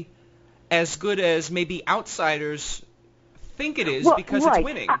really as good as maybe outsiders think it is, because it's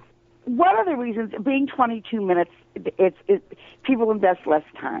winning. One of the reasons, being 22 minutes, people invest less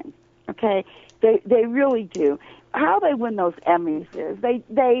time. Okay, they really do. How they win those Emmys is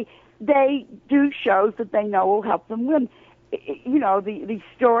they do shows that they know will help them win. You know, the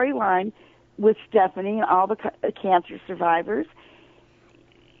storyline with Stephanie and all the cancer survivors.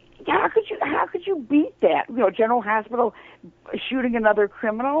 How could you beat that? You know, General Hospital shooting another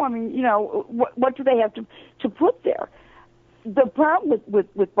criminal. I mean, you know, what do they have to put there? The problem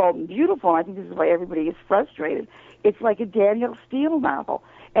with Bold and Beautiful, and I think this is why everybody is frustrated, it's like a Daniel Steele novel.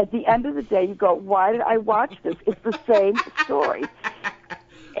 At the end of the day, you go, why did I watch this? It's the same story.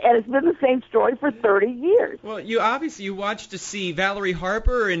 And it's been the same story for 30 years. Well, you watched to see Valerie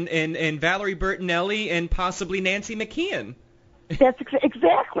Harper and Valerie Bertinelli and possibly Nancy McKeon. That's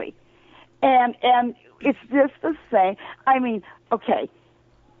exactly. And it's just the same. I mean, okay,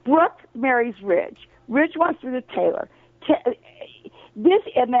 Brooke marries Ridge. Ridge wants to be Taylor.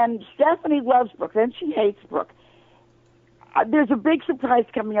 And then Stephanie loves Brooke. Then she hates Brooke. There's a big surprise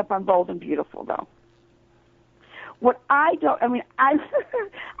coming up on Bold and Beautiful, though. I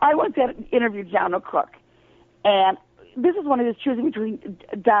once interviewed John O'Cook, and this is when he was choosing between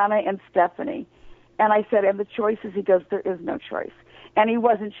Donna and Stephanie. And I said, and the choice is, he goes, there is no choice. And he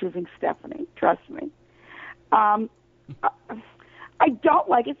wasn't choosing Stephanie, trust me. I don't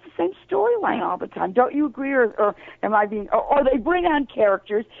like it's the same storyline all the time. Don't you agree, or am I being? Or they bring on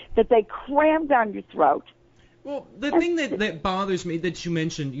characters that they cram down your throat. Well, the thing that bothers me that you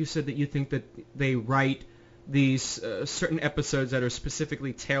mentioned, you said that you think that they write these certain episodes that are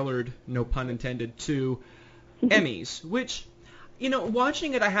specifically tailored, no pun intended, to Emmys, which, you know,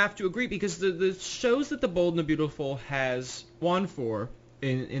 watching it, I have to agree, because the shows that The Bold and the Beautiful has won for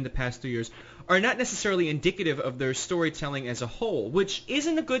in the past 2 years are not necessarily indicative of their storytelling as a whole, which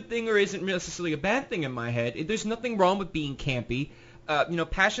isn't a good thing or isn't necessarily a bad thing in my head. There's nothing wrong with being campy. You know,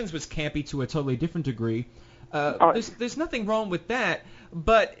 Passions was campy to a totally different degree. There's nothing wrong with that,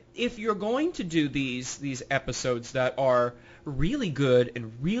 but if you're going to do these episodes that are really good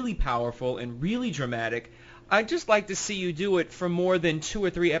and really powerful and really dramatic, I'd just like to see you do it for more than 2 or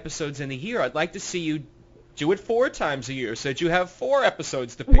 3 episodes in a year. I'd like to see you do it 4 times a year so that you have 4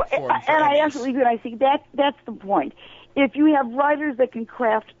 episodes to pick for. And I absolutely agree. I think that's the point. If you have writers that can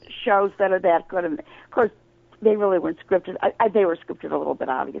craft shows that are that good, and of course they really weren't scripted. They were scripted a little bit,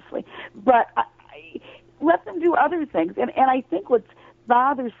 obviously, but let them do other things. And I think what's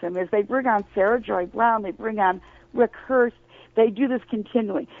bothersome is they bring on Sarah Joy Brown, they bring on Rick Hurst, they do this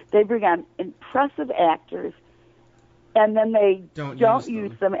continually. They bring on impressive actors, and then they don't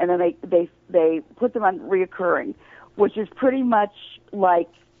use them, and then they put them on reoccurring, which is pretty much like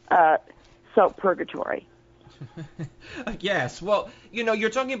soap purgatory. Yes. Well, you know,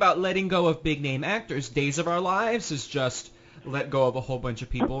 you're talking about letting go of big-name actors. Days of Our Lives is just let go of a whole bunch of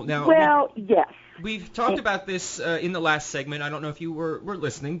people. Now, well, yes. We've talked about this in the last segment. I don't know if you were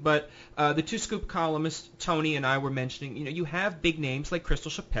listening, but the Two Scoop columnist Tony and I were mentioning, you know, you have big names like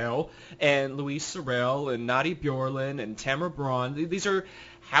Crystal Chappelle and Louise Sorel and Nadia Bjorlin and Tamara Braun. These are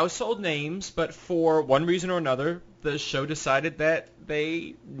household names, but for one reason or another, the show decided that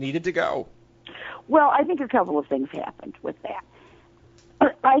they needed to go. Well, I think a couple of things happened with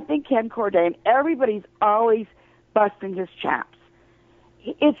that. I think Ken Corday, everybody's always busting his chops.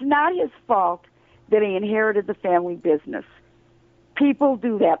 It's not his fault that he inherited the family business. People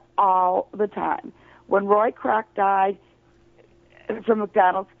do that all the time. When Roy Kroc died from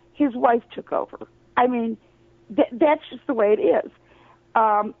McDonald's, his wife took over. I mean, that's just the way it is.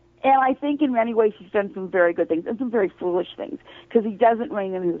 And I think in many ways he's done some very good things and some very foolish things, because he doesn't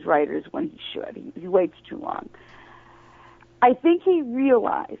rein in his writers when he should. He waits too long. I think he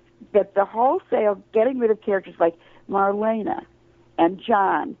realized that the wholesale getting rid of characters like Marlena and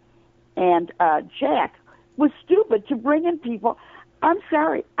John and Jack was stupid to bring in people. I'm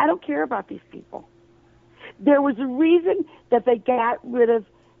sorry, I don't care about these people. There was a reason that they got rid of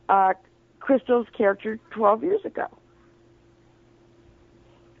Crystal's character 12 years ago.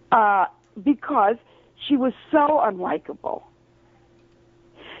 Because she was so unlikable.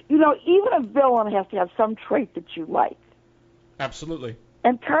 You know, even a villain has to have some trait that you like. Absolutely.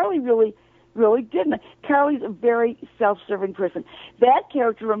 And Carly really didn't. Carly's a very self-serving person. That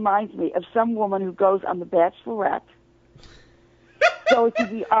character reminds me of some woman who goes on The Bachelorette. So it can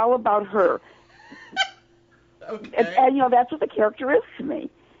be all about her. Okay. And, you know, that's what the character is to me.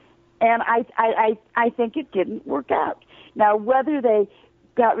 And I think it didn't work out. Now, whether they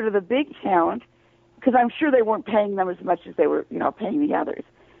got rid of the big talent, because I'm sure they weren't paying them as much as they were, you know, paying the others.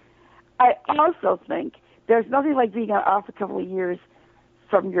 I also think there's nothing like being off a couple of years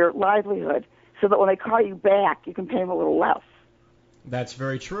from your livelihood so that when they call you back, you can pay them a little less. That's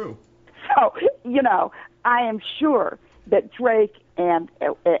very true. So, you know, I am sure that Drake and,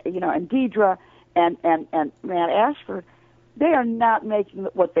 you know, and Deidre and Matt Ashford, they are not making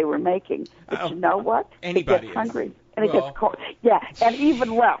what they were making. But you know what? Anybody it gets hungry. And it well, gets cold. Yeah, and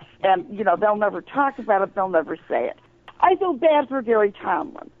even less. And, you know, they'll never talk about it. They'll never say it. I feel bad for Gary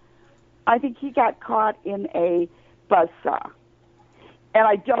Tomlin. I think he got caught in a buzzsaw. And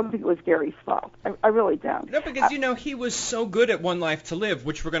I don't think it was Gary's fault. I really don't. No, because, you know, he was so good at One Life to Live,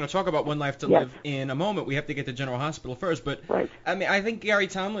 which we're going to talk about One Life to Live in a moment. We have to get to General Hospital first. But, right. I mean, I think Gary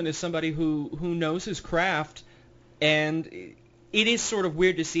Tomlin is somebody who knows his craft, and it is sort of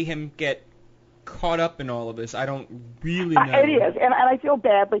weird to see him get caught up in all of this. I don't really know. It is, and I feel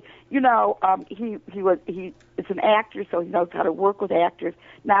badly. You know, it's an actor, so he knows how to work with actors.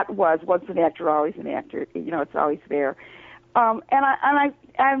 Once an actor, always an actor. You know, it's always there. I'm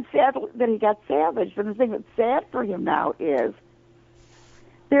sad that he got savaged. And the thing that's sad for him now is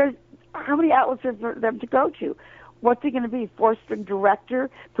there's how many outlets are for them to go to? What's he going to be? Four-string director,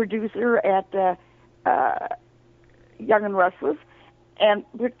 producer at Young and Restless? And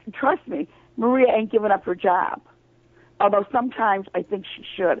trust me, Maria ain't giving up her job. Although sometimes I think she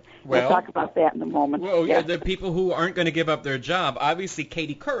should. We'll talk about that in a moment. Well, yeah, the people who aren't going to give up their job. Obviously,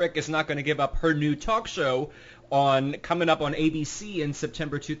 Katie Couric is not going to give up her new talk show coming up on ABC in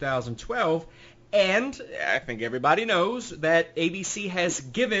September 2012. And I think everybody knows that ABC has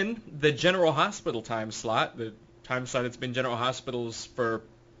given the General Hospital time slot, the time slot that's been General Hospitals for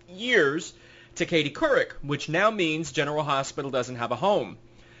years, to Katie Couric, which now means General Hospital doesn't have a home.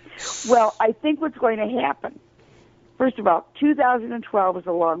 Well, I think what's going to happen, first of all, 2012 is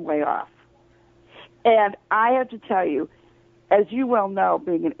a long way off. And I have to tell you, as you well know,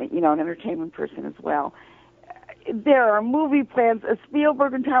 being an entertainment person as well, there are movie plans.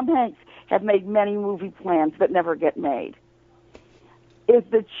 Spielberg and Tom Hanks have made many movie plans that never get made.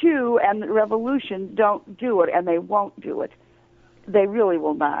 If the Chew and the Revolution don't do it, and they won't do it, they really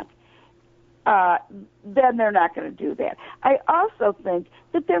will not, then they're not going to do that. I also think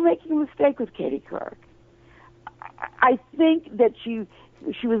that they're making a mistake with Katie Couric. I think that she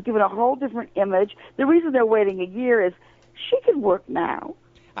was given a whole different image. The reason they're waiting a year is she can work now.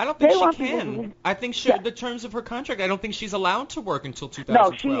 I don't think she can. I think the terms of her contract, I don't think she's allowed to work until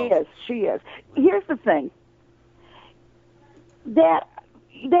 2012. No, she is. Here's the thing. That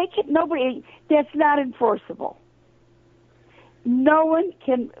that's not enforceable. No one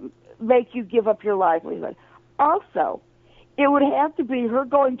can make you give up your livelihood. Also, it would have to be her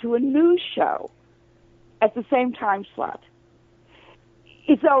going to a news show at the same time slot.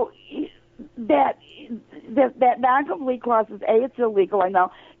 So that non-complete clause is, it's illegal, I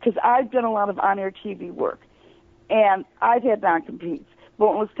know, because I've done a lot of on-air TV work, and I've had non-competes. But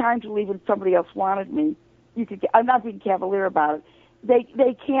when it was time to leave and somebody else wanted me, I'm not being cavalier about it.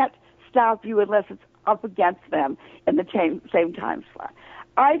 They can't stop you unless it's up against them in the same time slot.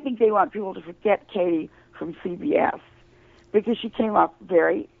 I think they want people to forget Katie from CBS because she came off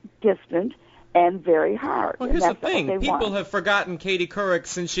very distant and very hard. Well, here's the thing. People have forgotten Katie Couric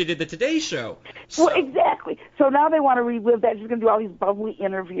since she did the Today Show. So. Well, exactly. So now they want to relive that. She's going to do all these bubbly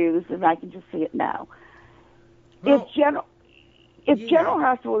interviews, and I can just see it now. Well, if General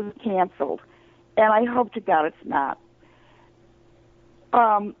Hospital is canceled, and I hope to God it's not,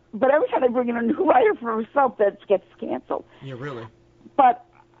 but every time they bring in a new writer for a soap, that gets canceled. Yeah, really. But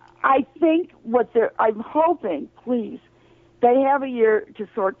I think I'm hoping, please, they have a year to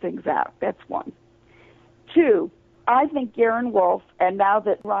sort things out. That's one. Two, I think Garen Wolf, and now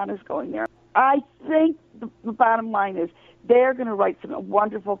that Ron is going there, I think the bottom line is they're going to write some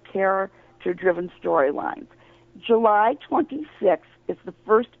wonderful character-driven storylines. July 26th is the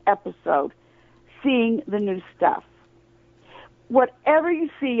first episode, Seeing the New Stuff. Whatever you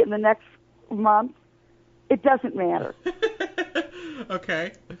see in the next month, it doesn't matter.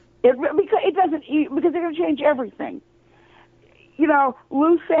 Okay. Because they're going to change everything. You know,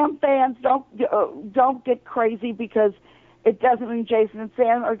 Lou Sam fans don't get crazy because It doesn't mean Jason and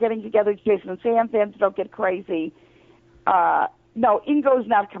Sam are getting together. Jason and Sam fans don't get crazy. No, Ingo's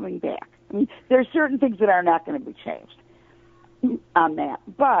not coming back. I mean, there are certain things that are not going to be changed on that.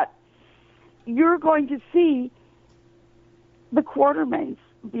 But you're going to see the Quartermains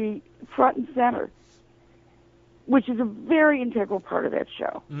be front and center, which is a very integral part of that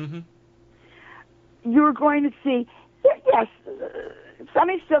show. Mm-hmm. You're going to see, yes,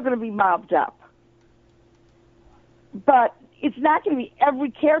 Sonny's still going to be mobbed up, but it's not going to be every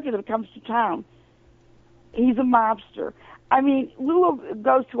character that comes to town. He's a mobster. I mean, Lulu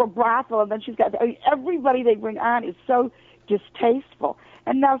goes to a brothel, and then she's got, everybody they bring on is so distasteful.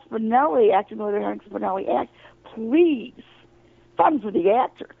 And now Spinelli, acting the way they're having Spinelli act, please, fun for the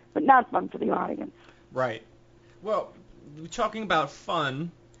actor, but not fun for the audience. Right. Well, talking about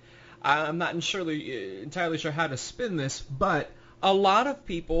fun, I'm not entirely sure how to spin this, but a lot of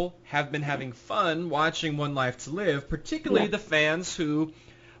people have been having fun watching One Life to Live, particularly the fans who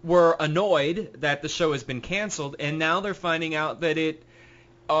were annoyed that the show has been canceled, and now they're finding out that it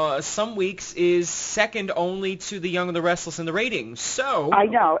some weeks is second only to The Young and the Restless in the ratings. So I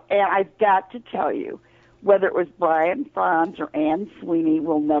know, and I've got to tell you, whether it was Brian Franz or Ann Sweeney,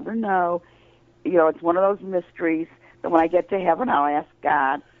 we'll never know. You know, it's one of those mysteries that when I get to heaven, I'll ask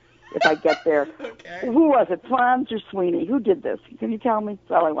God if I get there. Okay. Who was it, Franz or Sweeney? Who did this? Can you tell me?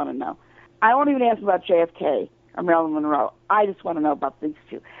 That's all I want to know. I won't even ask about JFK or Marilyn Monroe. I just want to know about these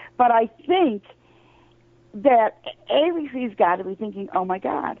two. But I think that ABC's got to be thinking, oh, my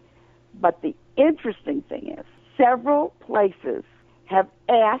God. But the interesting thing is several places have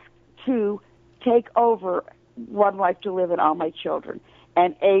asked to take over One Life to Live and All My Children,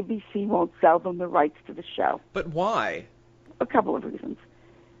 and ABC won't sell them the rights to the show. But why? A couple of reasons.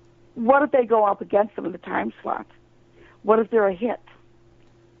 What if they go up against them in the time slot? What if they're a hit?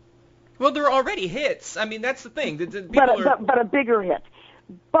 Well, they're already hits. I mean, that's the thing. But a bigger hit.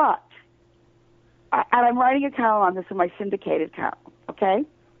 But, and I'm writing a column on this in my syndicated column, okay?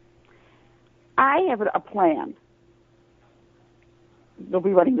 I have a plan. They'll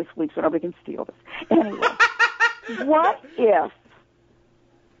be running this week, so nobody can steal this. Anyway, what if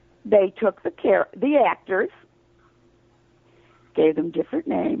they took the actors, gave them different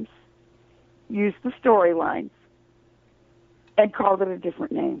names, used the storylines, and called it a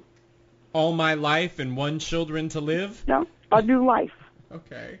different name? All My Life and One Children to Live? No, A New Life.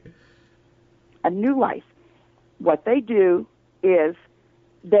 Okay. A New Life. What they do is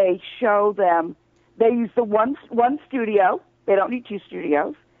they show them, they use the one studio. They don't need two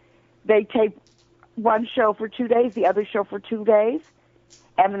studios. They tape one show for 2 days, the other show for 2 days,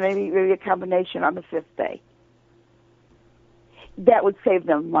 and then maybe a combination on the fifth day. That would save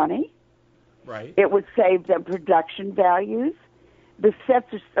them money. Right. It would save them production values. The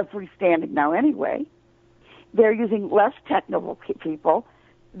sets are freestanding now anyway. They're using less technical people.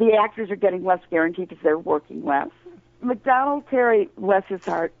 The actors are getting less guaranteed because they're working less. McDonald Terry, bless his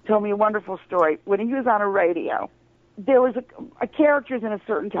heart, told me a wonderful story. When he was on a radio, there was a characters in a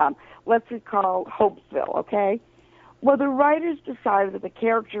certain town. Let's call Hopeville, okay? Well, the writers decided that the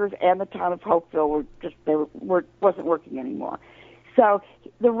characters and the town of Hopeville wasn't working anymore. So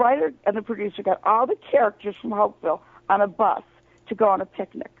the writer and the producer got all the characters from Hopeville on a bus to go on a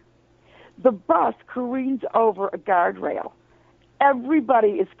picnic. The bus careens over a guardrail. Everybody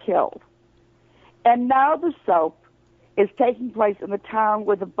is killed. And now the soap is taking place in the town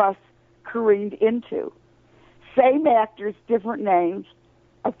where the bus careened into. Same actors, different names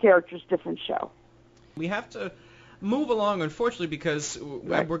of characters, different show. We have to move along, unfortunately, because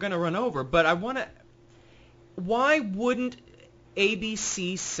we're going to run over. But I want to... Why wouldn't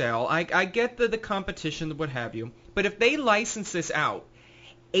ABC sell? I get the competition, what have you. But if they license this out,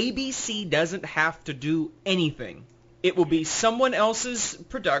 ABC doesn't have to do anything. It will be someone else's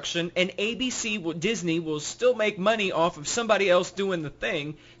production, and Disney will still make money off of somebody else doing the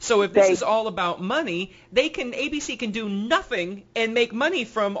thing. So if this is all about money, ABC can do nothing and make money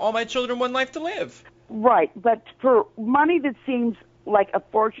from All My Children, One Life to Live. Right, but for money that seems like a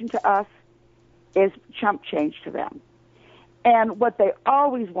fortune to us is chump change to them. And what they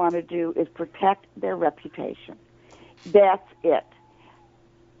always want to do is protect their reputation. That's it.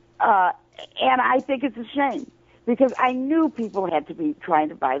 And I think it's a shame, because I knew people had to be trying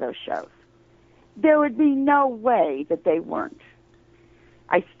to buy those shows. There would be no way that they weren't.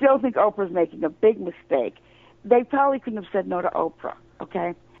 I still think Oprah's making a big mistake. They probably couldn't have said no to Oprah,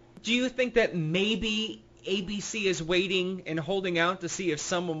 okay? Do you think that maybe ABC is waiting and holding out to see if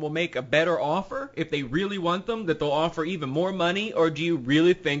someone will make a better offer? If they really want them, that they'll offer even more money? Or do you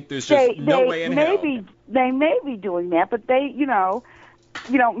really think there's just no way in hell? They may be doing that, but they,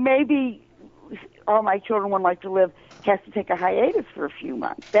 maybe All My Children, One Life to Live has to take a hiatus for a few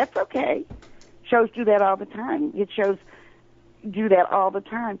months. That's okay. Shows do that all the time. Shows do that all the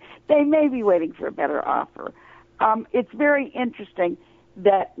time. They may be waiting for a better offer. It's very interesting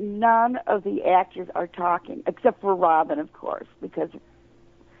that none of the actors are talking, except for Robin, of course, because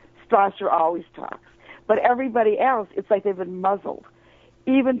Strasser always talks. But everybody else, it's like they've been muzzled.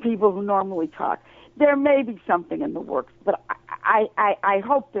 Even people who normally talk. There may be something in the works, but I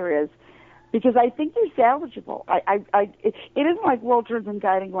hope there is, because I think they're salvageable. It isn't like World Turns and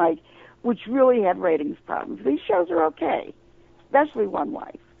Guiding Light, which really had ratings problems. These shows are okay, especially One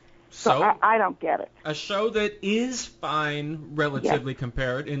Wife. So I don't get it. A show that is fine, relatively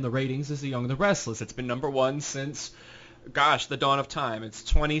compared in the ratings, is The Young and the Restless. It's been number one since, the dawn of time. It's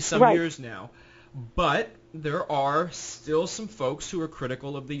 20-some years now. But there are still some folks who are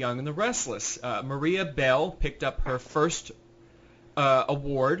critical of The Young and the Restless. Maria Bell picked up her first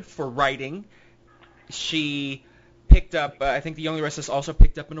award for writing. She picked up, I think The Young and the Restless also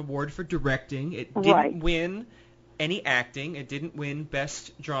picked up an award for directing. It didn't win any acting. It didn't win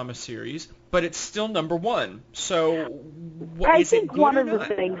Best Drama Series, but it's still number one. So I think one of the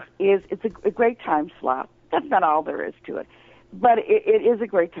things is it's a great time slot. That's not all there is to it, but it is a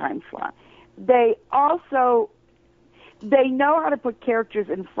great time slot. They know how to put characters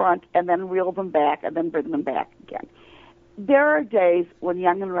in front and then reel them back and then bring them back again. There are days when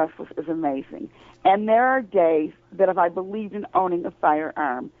Young and Restless is amazing, and there are days that if I believed in owning a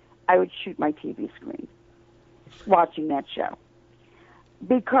firearm, I would shoot my TV screen watching that show,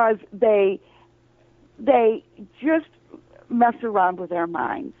 because they just mess around with our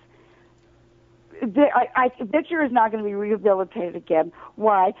minds. Victor is not going to be rehabilitated again.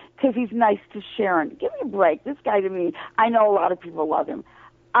 Why? Because he's nice to Sharon. Give me a break. This guy, to me, I know a lot of people love him.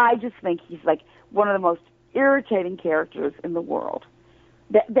 I just think he's like one of the most irritating characters in the world.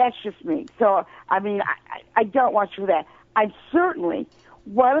 That's just me. So, I mean, I don't watch for that. I certainly,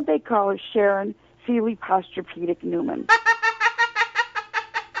 why don't they call her Sharon Seeley Posturpedic Newman?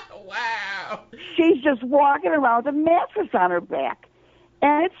 Wow. She's just walking around with a mattress on her back.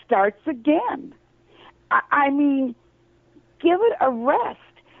 And it starts again. I mean, give it a rest.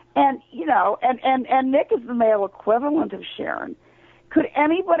 And, and Nick is the male equivalent of Sharon. Could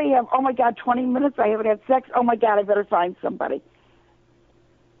anybody have, 20 minutes, I haven't had sex, I better find somebody.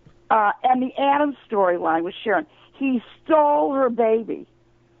 And the Addams storyline with Sharon. He stole her baby.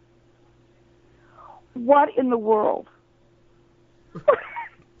 What in the world?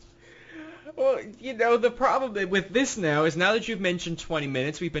 Well, the problem with this now is, now that you've mentioned 20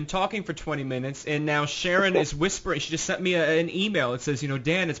 minutes, we've been talking for 20 minutes, and now Sharon is whispering. She just sent me an email. It says,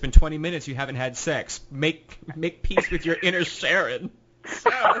 Dan, it's been 20 minutes. You haven't had sex. Make peace with your inner Sharon. So,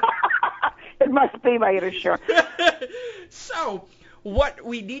 it must be my inner Sharon. So, what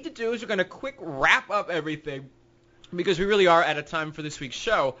we need to do is we're going to quick wrap up everything, because we really are out of time for this week's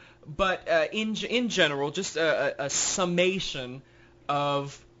show. But in general, just a summation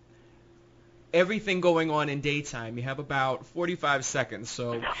of everything going on in daytime. You have about 45 seconds,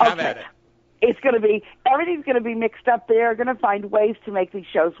 so have at it. Everything's going to be mixed up. They're going to find ways to make these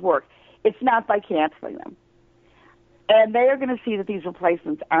shows work. It's not by canceling them. And they are going to see that these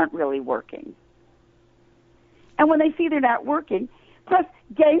replacements aren't really working. And when they see they're not working, plus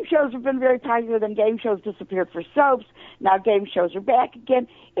game shows have been very popular, then game shows disappeared for soaps. Now game shows are back again.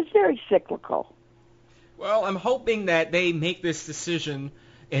 It's very cyclical. Well, I'm hoping that they make this decision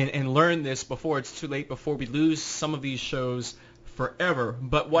and learn this before it's too late, before we lose some of these shows forever.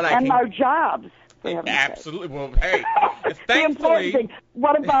 But our jobs. Absolutely. Well, hey, the important thing.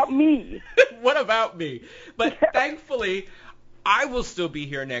 What about me? What about me? But thankfully, I will still be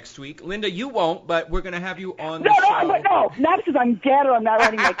here next week. Lynda, you won't, but we're going to have you on the show. No, not because I'm dead or I'm not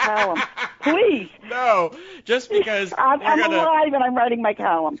writing my column. Please. No, just because I'm alive and I'm writing my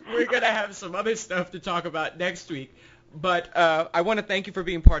column. We're going to have some other stuff to talk about next week. But I want to thank you for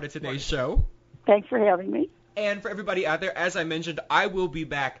being part of today's show. Thanks for having me. And for everybody out there, as I mentioned, I will be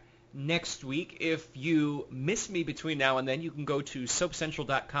back next week. If you miss me between now and then, you can go to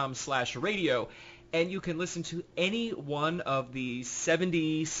soapcentral.com/radio, and you can listen to any one of the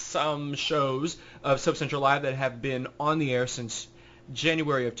 70-some shows of Soap Central Live that have been on the air since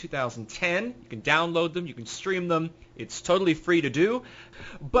January of 2010. You can download them. You can stream them. It's totally free to do.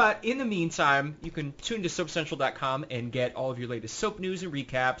 But in the meantime, you can tune to soapcentral.com and get all of your latest soap news and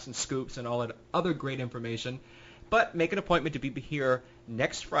recaps and scoops and all that other great information. But make an appointment to be here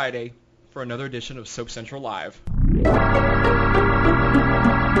next Friday for another edition of Soap Central Live.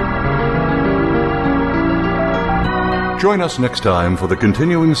 Join us next time for the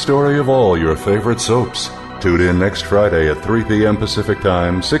continuing story of all your favorite soaps. Tune in next Friday at 3 p.m. Pacific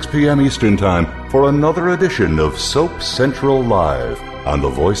Time, 6 p.m. Eastern Time for another edition of Soap Central Live on the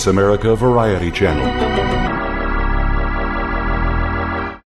Voice America Variety Channel.